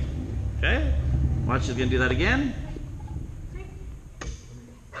leg. Okay? Watch, she's going to do that again.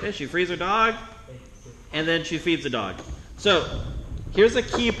 Okay, she frees her dog, and then she feeds the dog. So, here's a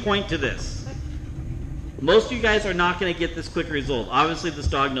key point to this. Most of you guys are not going to get this quick result. Obviously, this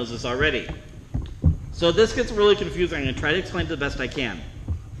dog knows this already. So this gets really confusing. I'm going to try to explain it the best I can.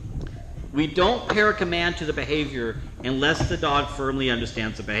 We don't pair a command to the behavior unless the dog firmly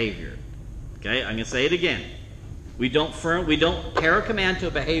understands the behavior. Okay, I'm going to say it again. We don't pair a command to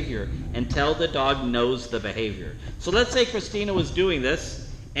a behavior until the dog knows the behavior. So let's say Christina was doing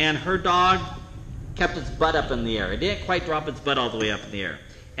this, and her dog kept its butt up in the air. It didn't quite drop its butt all the way up in the air.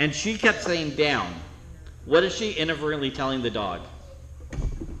 And she kept saying down. What is she inadvertently telling the dog?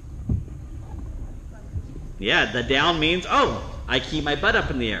 Yeah, the down means, oh, I keep my butt up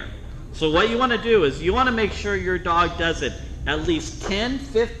in the air. So what you want to do is you want to make sure your dog does it at least 10,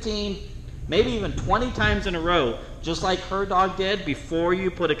 15, maybe even 20 times in a row, just like her dog did before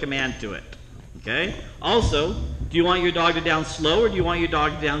you put a command to it. Okay? Also, do you want your dog to down slow or do you want your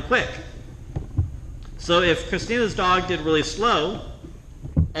dog to down quick? So if Christina's dog did really slow,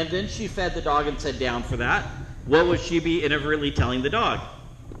 and then she fed the dog and said down for that, what would she be inadvertently telling the dog?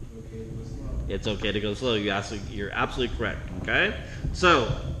 It's okay to go slow. You're absolutely correct. Okay?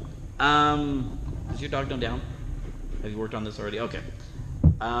 So, does your dog know down? Have you worked on this already? Okay.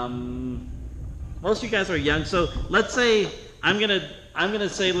 Most of you guys are young, so let's say I'm gonna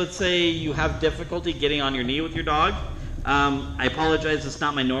say, let's say you have difficulty getting on your knee with your dog. I apologize, it's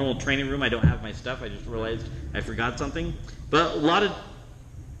not my normal training room. I don't have my stuff. I just realized I forgot something. But a lot of...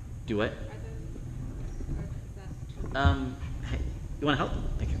 Do what? Hey, you want to help?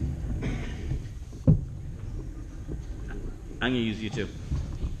 Thank you. I'm going to use you too.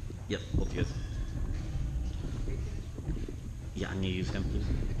 Yep, both of you guys. Yeah, I'm going to use him, please.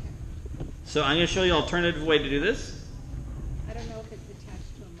 So I'm going to show you an alternative way to do this. I don't know if it's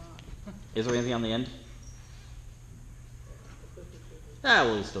attached to a mop. Is there anything on the end? Ah,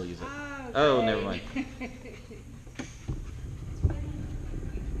 we'll still use it. Oh, Oh, never mind.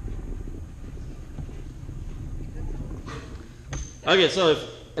 Okay, so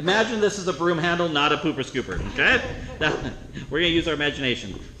imagine this is a broom handle, not a pooper scooper, okay? We're going to use our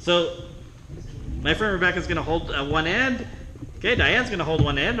imagination. So my friend Rebecca's going to hold one end. Okay, Diane's going to hold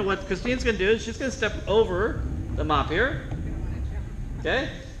one end. And what Christine's going to do is she's going to step over the mop here. Okay?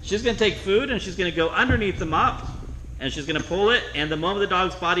 She's going to take food and she's going to go underneath the mop. And she's going to pull it, and the moment the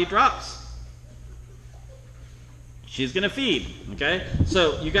dog's body drops, she's going to feed, okay?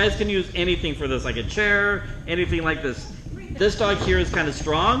 So you guys can use anything for this, like a chair, anything like this. This dog here is kind of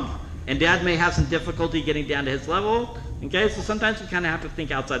strong, and Dad may have some difficulty getting down to his level, okay? So sometimes we kind of have to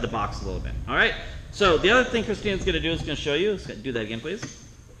think outside the box a little bit, all right? So the other thing Christina's going to do is going to show you. Do that again, please.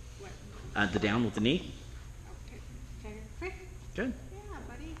 The down with the knee. Okay. Free. Good. Yeah,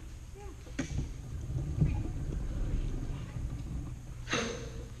 buddy. Yeah.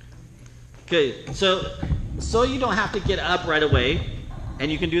 Okay, so you don't have to get up right away,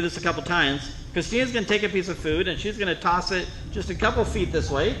 and you can do this a couple times. Christina's going to take a piece of food, and she's going to toss it just a couple feet this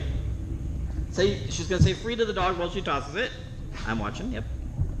way. She's going to say free to the dog while she tosses it. I'm watching, yep.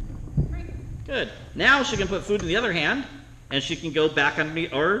 Good. Now she can put food in the other hand, and she can go back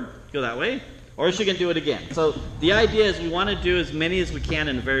underneath, or go that way, or she can do it again. So the idea is we want to do as many as we can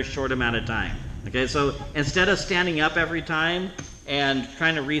in a very short amount of time. Okay, so instead of standing up every time and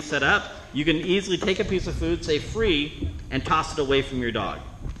trying to reset up, you can easily take a piece of food, say free, and toss it away from your dog.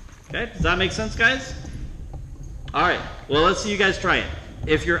 Okay, does that make sense, guys? All right, well, let's see you guys try it.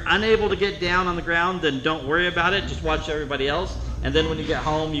 If you're unable to get down on the ground, then don't worry about it. Just watch everybody else. And then when you get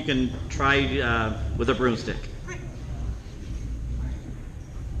home, you can try with a broomstick.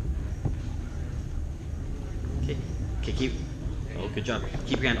 Okay, oh, good job.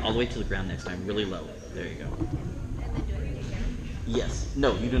 Keep your hand all the way to the ground next time, really low. There you go. And then do I sit down? Yes.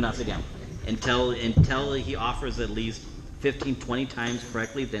 No, you do not sit down. Until he offers at least 15, 20 times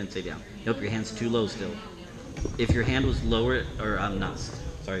correctly, then sit down. Nope, your hand's too low still. If your hand was lower, or not,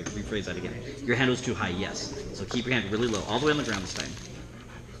 sorry, rephrase that again. Your hand was too high, yes. So keep your hand really low, all the way on the ground this time.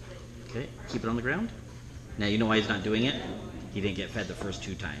 Okay, keep it on the ground. Now you know why he's not doing it? He didn't get fed the first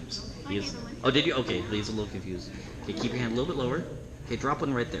 2 times. Oh, did you? Okay, he's a little confused. Okay, keep your hand a little bit lower. Okay, drop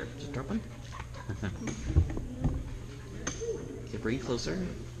one right there. Just drop one. Okay, bring it closer.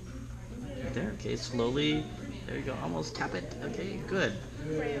 Right there. Okay, slowly. There you go. Almost tap it. Okay, good.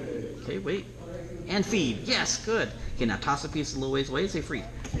 Okay, wait. And feed. Yes, good. Okay, now toss a piece a little ways away. Say free.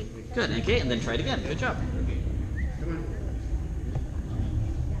 Good. Okay, and then try it again. Good job. Okay.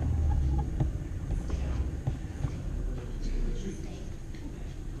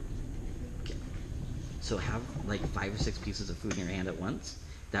 So have like 5 or 6 pieces of food in your hand at once.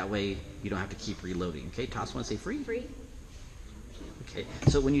 That way you don't have to keep reloading. Okay, toss one. Say free. Free. Okay,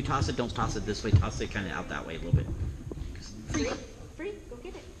 so when you toss it, don't toss it this way. Toss it kind of out that way a little bit. Free. Free. Go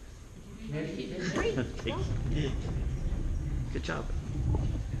get it. Free. Okay. Good job.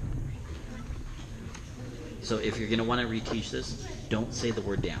 So if you're going to want to reteach this, don't say the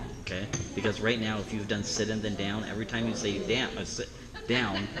word down, okay? Because right now, if you've done sit and then down, every time you say down, sit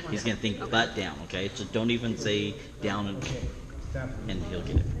down, he's going to think butt down, okay? So don't even say down and he'll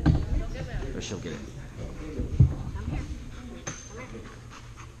get it. Or she'll get it. Come here.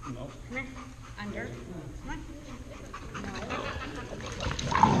 Come here. Under. Come on.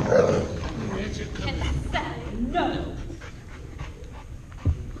 No.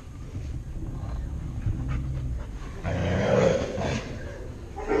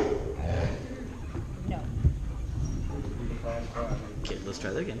 No. Okay, let's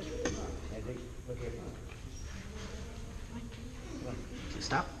try that again. Okay,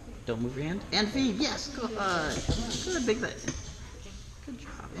 stop. Don't move your hand. And feed. Yes, good. Good, big thing. Good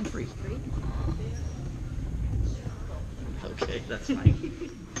job. And free. Okay, that's fine.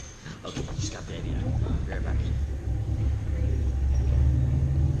 Okay, just got the idea. Be right back.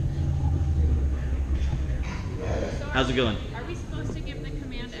 How's it going? Are we supposed to give the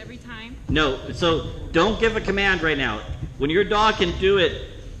command every time? No, so don't give a command right now. When your dog can do it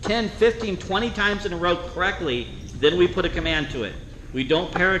 10, 15, 20 times in a row correctly, then we put a command to it. We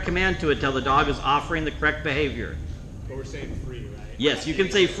don't pair a command to it till the dog is offering the correct behavior. But we're saying free, right? Yes, you can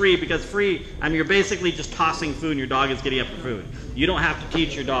say free because free, I mean, you're basically just tossing food and your dog is getting up for food. You don't have to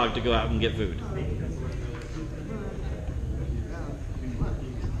teach your dog to go out and get food.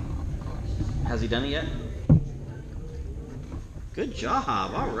 Has he done it yet? Good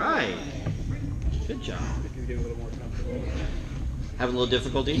job. All right. Good job. He's getting a little more comfortable. Having a little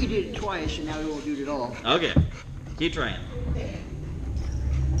difficulty? He did it twice, and now he won't do it at all. Okay. Keep trying.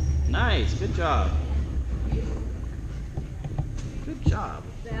 Nice. Good job. Good job.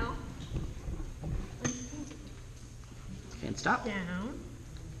 Down. Okay, and stop. Down.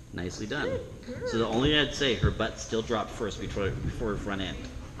 Nicely done. So the only thing I'd say, her butt still dropped first before her front end.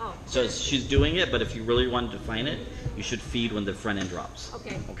 Oh. So she's doing it, but if you really want to define it, you should feed when the front end drops.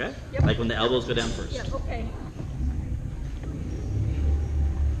 Okay. Okay? Yep. Like when the elbows go down first. Yeah, okay.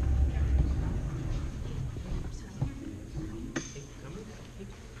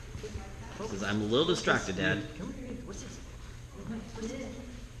 Says, I'm a little distracted, Dad.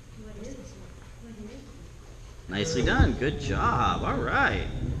 Nicely done. Good job. All right.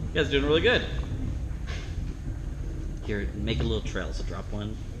 You guys are doing really good. Here, make a little trail. So drop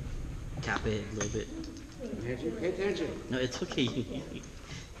one, tap it a little bit. Pay attention. No, it's okay.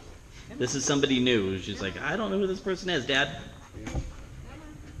 This is somebody new. She's like, I don't know who this person is, Dad.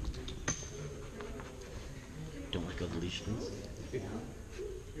 patience.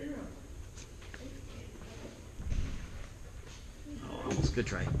 Oh, almost. Good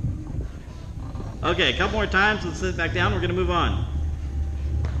try. Okay, a couple more times. Let's sit back down. We're going to move on.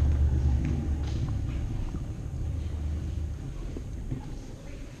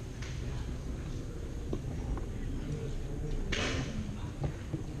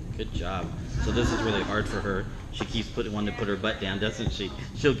 Good job. So this is really hard for her. She keeps wanting to put her butt down, doesn't she?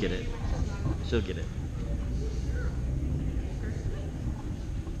 She'll get it. She'll get it.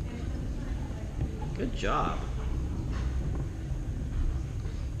 Good job.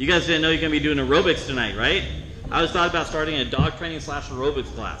 You guys didn't know you're going to be doing aerobics tonight, right? I was thought about starting a dog training /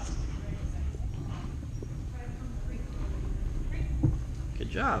 aerobics class. Good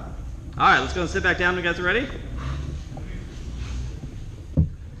job. All right, let's go and sit back down. You guys are ready?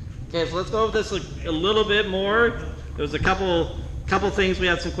 Okay, so let's go over this a little bit more. There's a couple things we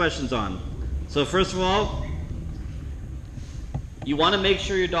have some questions on. So first of all, you want to make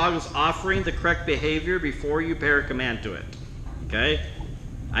sure your dog is offering the correct behavior before you pair a command to it. Okay?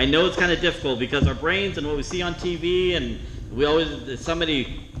 I know it's kind of difficult because our brains and what we see on TV, and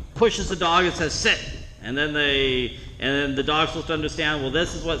somebody pushes the dog and says sit, and then the dog's supposed to understand, well,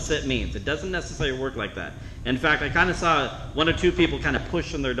 this is what sit means. It doesn't necessarily work like that. In fact, I kind of saw one or two people kind of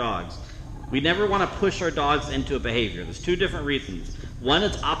pushing their dogs. We never want to push our dogs into a behavior. There's two different reasons. One,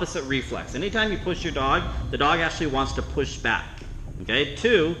 it's opposite reflex. Anytime you push your dog, the dog actually wants to push back. Okay?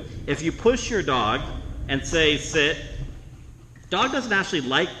 Two, if you push your dog and say sit, dog doesn't actually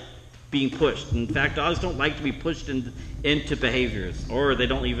like being pushed. In fact, dogs don't like to be pushed into behaviors, or they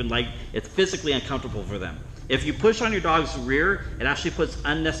don't even like, it's physically uncomfortable for them. If you push on your dog's rear, it actually puts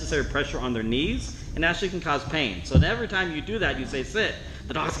unnecessary pressure on their knees and actually can cause pain. So every time you do that, you say sit,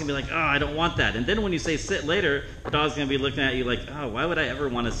 the dog's going to be like, oh, I don't want that. And then when you say sit later, the dog's going to be looking at you like, oh, why would I ever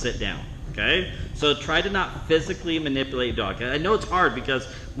want to sit down? Okay? So try to not physically manipulate your dog. I know it's hard because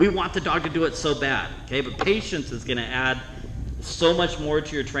we want the dog to do it so bad. Okay? But patience is going to add so much more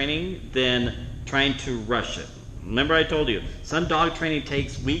to your training than trying to rush it. Remember I told you, some dog training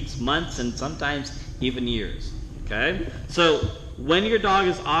takes weeks, months, and sometimes even years. Okay? So when your dog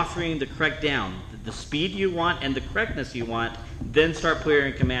is offering the correct down, the speed you want and the correctness you want, then start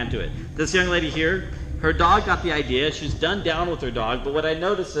putting a command to it. This young lady here, her dog got the idea. She's done down with her dog, but what I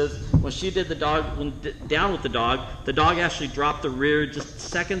noticed is when she did down with the dog actually dropped the rear just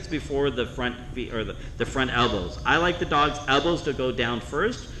seconds before the front feet or the front elbows. I like the dog's elbows to go down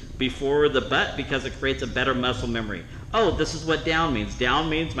first before the butt because it creates a better muscle memory. Oh, this is what down means. Down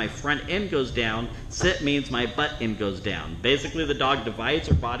means my front end goes down. Sit means my butt end goes down. Basically, the dog divides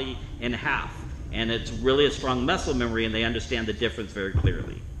her body in half, and it's really a strong muscle memory, and they understand the difference very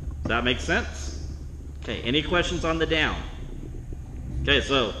clearly. Does that make sense? Okay, any questions on the down? Okay,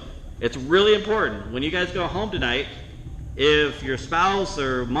 so it's really important. When you guys go home tonight, if your spouse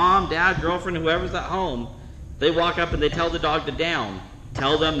or mom, dad, girlfriend, whoever's at home, they walk up and they tell the dog to down,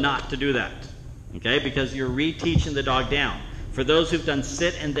 tell them not to do that. Okay, because you're reteaching the dog down. For those who've done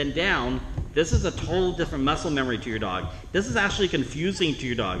sit and then down, this is a total different muscle memory to your dog. This is actually confusing to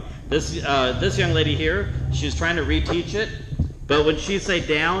your dog. This young lady here, she's trying to reteach it, but when she say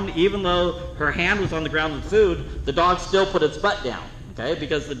down, even though her hand was on the ground with food, the dog still put its butt down. Okay,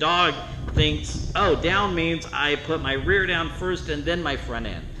 because the dog thinks, oh, down means I put my rear down first and then my front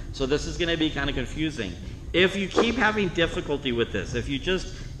end. So this is going to be kind of confusing. If you keep having difficulty with this,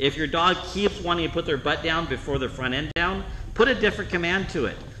 if your dog keeps wanting to put their butt down before their front end down, put a different command to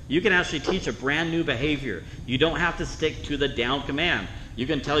it. You can actually teach a brand new behavior. You don't have to stick to the down command. You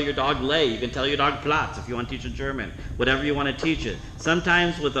can tell your dog lay. You can tell your dog Platz if you want to teach a German. Whatever you want to teach it.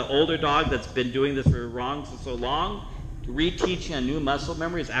 Sometimes with an older dog that's been doing this for so long, reteaching a new muscle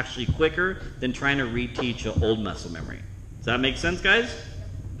memory is actually quicker than trying to reteach an old muscle memory. Does that make sense, guys?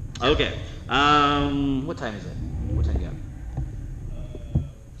 Okay. What time is it? What time do you have?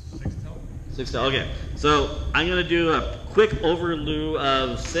 6 till. 6 till. Okay. So I'm going to do a quick overview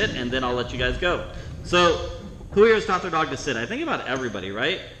of sit, and then I'll let you guys go. So who here has taught their dog to sit? I think about everybody,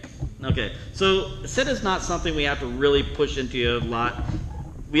 right? Okay. So sit is not something we have to really push into you a lot.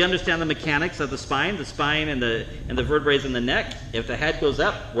 We understand the mechanics of the spine and the vertebrae in the neck. If the head goes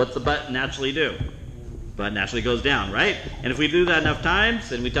up, what's the butt naturally do? Butt naturally goes down, right? And if we do that enough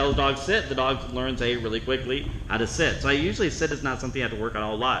times and we tell the dog sit, the dog learns really quickly how to sit. So I usually sit is not something you have to work on a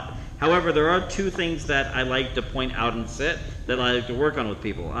whole lot. However, there are two things that I like to point out in sit that I like to work on with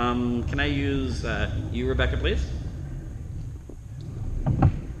people. Can I use you, Rebecca, please?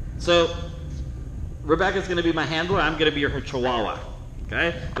 So Rebecca's going to be my handler. I'm going to be her chihuahua.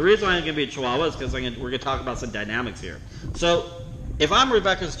 Okay? The reason why I'm going to be a chihuahua is because we're going to talk about some dynamics here. So if I'm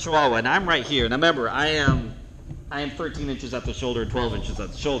Rebecca's chihuahua and I'm right here, and remember, I am I am 13 inches at the shoulder, 12 inches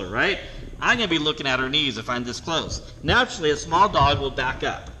at the shoulder, right? I'm going to be looking at her knees if I'm this close. Naturally, a small dog will back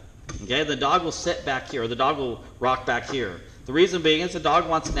up. Okay, the dog will sit back here, or the dog will rock back here. The reason being is the dog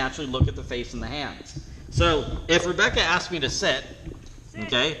wants to naturally look at the face and the hands. So if Rebecca asked me to sit,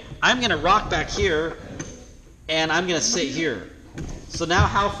 okay, I'm going to rock back here, and I'm going to sit here. So now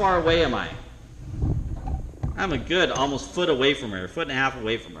how far away am I? I'm a good almost foot away from her, 1.5 feet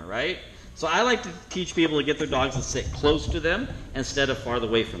away from her, right? So I like to teach people to get their dogs to sit close to them instead of farther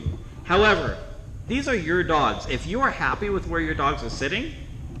away from them. However, these are your dogs. If you are happy with where your dogs are sitting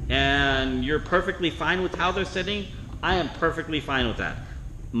and you're perfectly fine with how they're sitting, I am perfectly fine with that.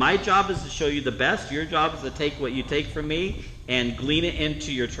 My job is to show you the best. Your job is to take what you take from me and glean it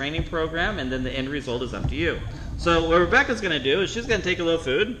into your training program, and then the end result is up to you. So what Rebecca's going to do is she's going to take a little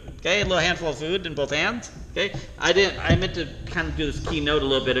food, okay, a little handful of food in both hands, okay. I meant to kind of do this keynote a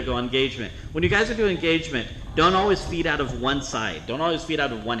little bit ago, engagement. When you guys are doing engagement, don't always feed out of one side. Don't always feed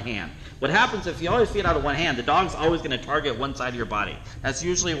out of one hand. What happens if you always feed out of one hand, the dog's always going to target one side of your body. That's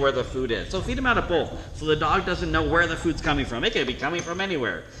usually where the food is. So feed him out of both, so the dog doesn't know where the food's coming from. It could be coming from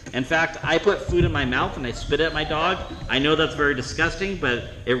anywhere. In fact, I put food in my mouth and I spit it at my dog. I know that's very disgusting, but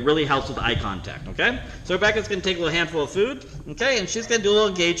it really helps with eye contact, okay? So Rebecca's going to take a little handful of food, okay, and she's going to do a little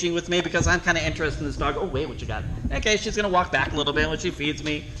engaging with me because I'm kind of interested in this dog. Oh, wait, what you got? Okay, she's going to walk back a little bit when she feeds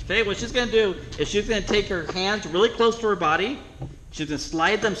me. Okay, what she's going to do is she's going to take her hands really close to her body. She's going to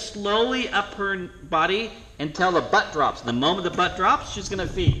slide them slowly up her body until the butt drops. The moment the butt drops, she's going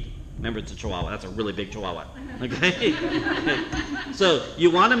to feed. Remember, it's a Chihuahua. That's a really big Chihuahua. Okay? So you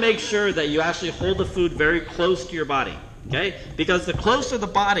want to make sure that you actually hold the food very close to your body. Okay? Because the closer the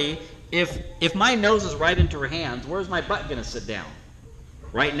body, if my nose is right into her hands, where's my butt going to sit down?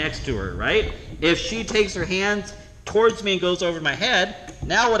 Right next to her, right? If she takes her hands towards me and goes over my head,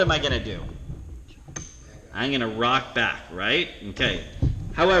 now what am I going to do? I'm going to rock back, right? Okay.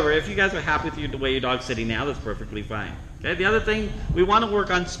 However, if you guys are happy with the way your dog's sitting now, that's perfectly fine. Okay. The other thing, we want to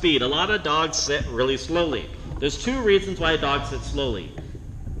work on speed. A lot of dogs sit really slowly. There's 2 reasons why a dog sits slowly.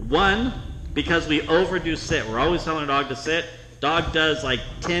 One, because we overdo sit. We're always telling a dog to sit. Dog does like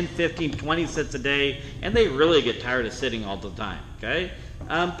 10, 15, 20 sits a day, and they really get tired of sitting all the time. Okay.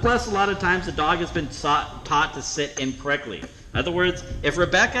 Plus, a lot of times the dog has been taught to sit incorrectly. In other words, if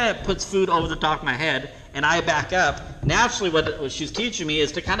Rebecca puts food over the top of my head and I back up, naturally what she's teaching me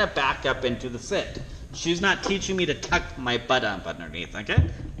is to kind of back up into the sit. She's not teaching me to tuck my butt up underneath, okay?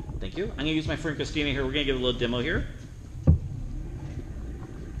 Thank you. I'm going to use my friend Christina here. We're going to give a little demo here.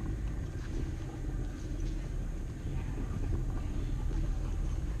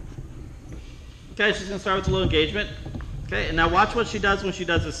 Okay, she's going to start with a little engagement. Okay, and now watch what she does when she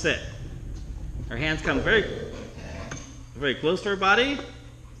does a sit. Her hands come very close to her body,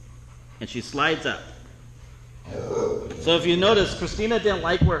 and she slides up. So if you notice, Christina didn't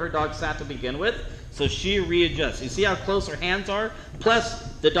like where her dog sat to begin with, so she readjusts. You see how close her hands are? Plus,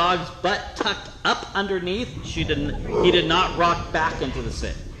 the dog's butt tucked up underneath. He did not rock back into the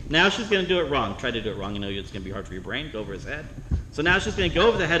sit. Now she's going to do it wrong. Try to do it wrong. You know it's going to be hard for your brain. Go over his head. So now she's going to go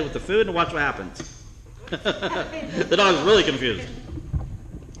over the head with the food, and watch what happens. The dog's really confused.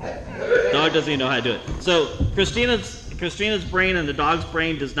 The dog doesn't even know how to do it. So Christina's brain and the dog's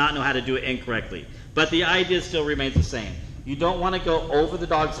brain does not know how to do it incorrectly. But the idea still remains the same. You don't want to go over the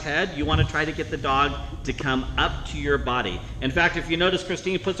dog's head. You want to try to get the dog to come up to your body. In fact, if you notice,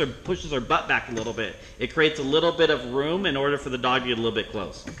 Christina pushes her butt back a little bit. It creates a little bit of room in order for the dog to get a little bit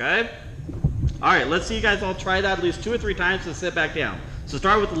close. Okay? All right, let's see you guys all try that at least 2 or 3 times and sit back down. So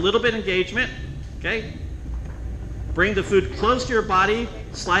start with a little bit of engagement. Okay? Bring the food close to your body.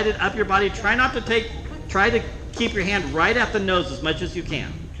 Slide it up your body. Try to keep your hand right at the nose as much as you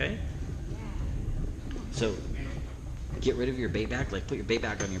can. Okay? So get rid of your bait bag. Like put your bait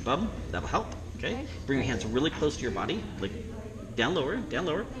bag on your bum. That'll help. Okay? Bring your hands really close to your body. Like down lower, down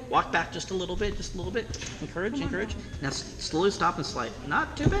lower. Walk back just a little bit, just a little bit. Encourage, encourage. Now slowly stop and slide.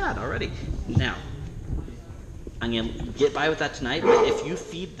 Not too bad already. Now, I'm going to get by with that tonight, but if you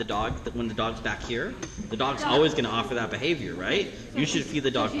feed the dog when the dog's back here, the dog's always going to offer that behavior, right? You should feed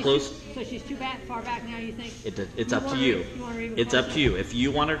the dog close. So she's too far back now, you think? It's up to you. It's up to you. If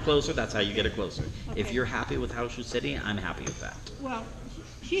you want her closer, that's how you get her closer. Okay. If you're happy with how she's sitting, I'm happy with that. Well,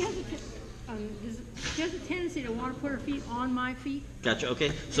 she has a tendency to want to put her feet on my feet. Gotcha.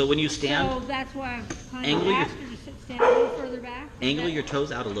 Okay. So when you stand, So that's why I'm kind Angle of your- asked her to stand a little further back. angle your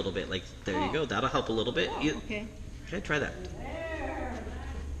toes out a little bit. Like, there you Oh. go. That'll help a little bit. Oh, okay. Okay, try that.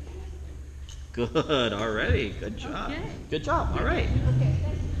 Good. All right. Good job. Okay. Good job. All right. Okay.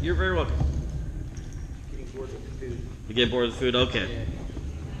 You're very welcome. Getting bored with the food. You get bored with food? Okay.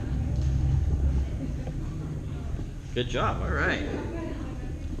 Good job. All right.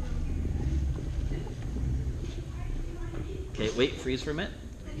 Okay, wait, freeze for a minute.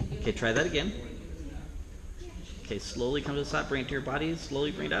 Okay, try that again. Okay, slowly come to the side, bring it to your body,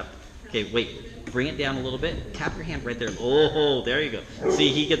 slowly bring it up. Okay, wait, bring it down a little bit. Tap your hand right there. Oh, there you go. See,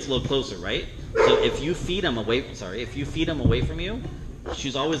 he gets a little closer, right? So if you feed him away, if you feed him away from you,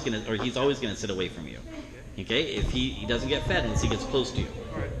 he's always gonna sit away from you. Okay, if he doesn't get fed unless he gets close to you.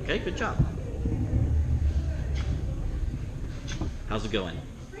 Okay, good job. How's it going?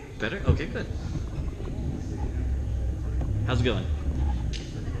 Better? Okay, good. How's it going?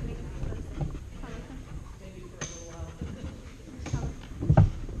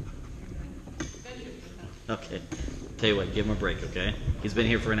 Okay. Tell you what, give him a break, okay? He's been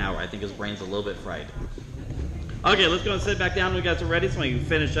here for an hour. I think his brain's a little bit fried. Okay, let's go and sit back down when you guys are ready so we can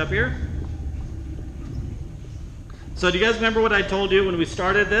finish up here. So do you guys remember what I told you when we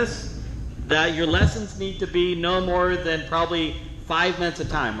started this? That your lessons need to be no more than probably 5 minutes a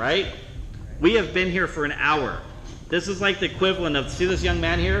time, right? We have been here for an hour. This is like the equivalent of, see this young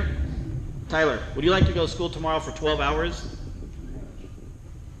man here? Tyler, would you like to go to school tomorrow for 12 hours?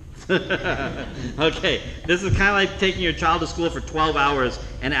 Okay, this is kind of like taking your child to school for 12 hours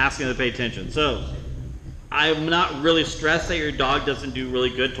and asking them to pay attention. So, I'm not really stressed that your dog doesn't do really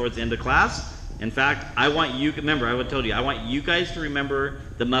good towards the end of class. In fact, I want you, remember, I told you, I want you guys to remember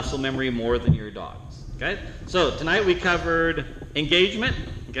the muscle memory more than your dogs. Okay? So, tonight we covered engagement,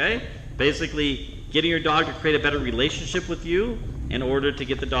 okay? Basically, getting your dog to create a better relationship with you in order to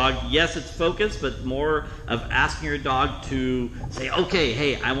get the dog, yes, it's focused, but more of asking your dog to say, okay,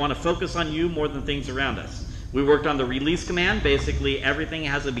 hey, I want to focus on you more than things around us. We worked on the release command. Basically, everything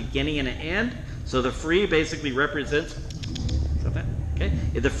has a beginning and an end. So the free basically represents, is that? Okay.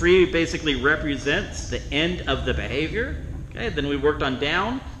 The free basically represents the end of the behavior. Okay. Then we worked on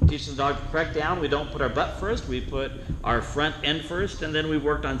down, teaching the dog to correct down. We don't put our butt first. We put our front end first. And then we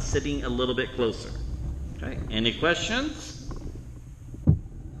worked on sitting a little bit closer. Okay. Any questions?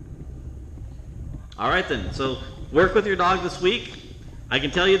 All right then, so work with your dog this week. I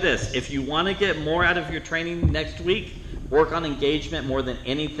can tell you this, if you want to get more out of your training next week, work on engagement more than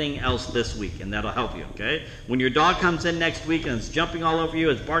anything else this week, and that'll help you, okay? When your dog comes in next week and it's jumping all over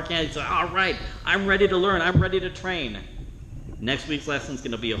you, it's barking at you, say, all right, I'm ready to learn, I'm ready to train. Next week's lesson is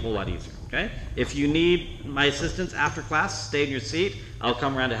going to be a whole lot easier, okay? If you need my assistance after class, stay in your seat. I'll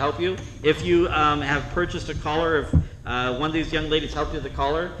come around to help you. If you have purchased a collar, if one of these young ladies helped you with the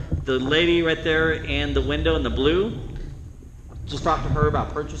collar, the lady right there in the window in the blue, just talk to her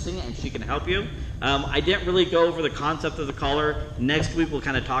about purchasing it and she can help you. I didn't really go over the concept of the collar. Next week we'll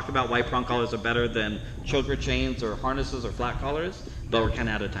kind of talk about why prong collars are better than choker chains or harnesses or flat collars, but we're kind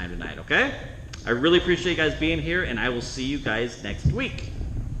of out of time tonight, okay? I really appreciate you guys being here, and I will see you guys next week.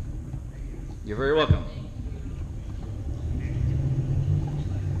 You're very welcome.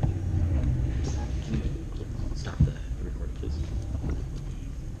 Can you stop the record, please?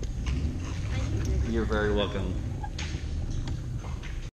 You're very welcome.